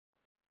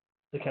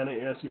 That kind of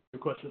answer your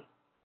question?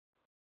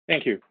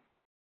 Thank you.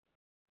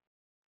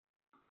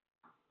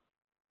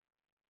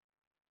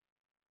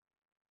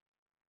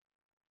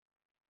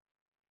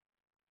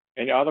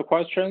 Any other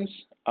questions?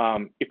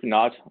 If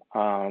not,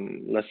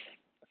 let's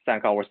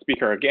thank our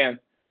speaker again.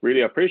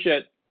 Really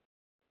appreciate it.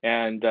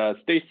 And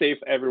stay safe,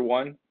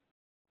 everyone.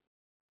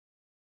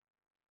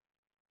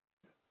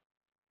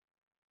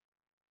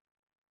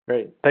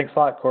 Great. Thanks a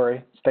lot,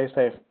 Corey. Stay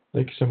safe.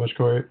 Thank you so much,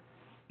 Corey.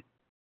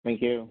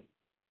 Thank you.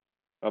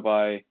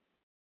 Bye-bye.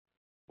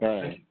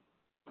 Bye.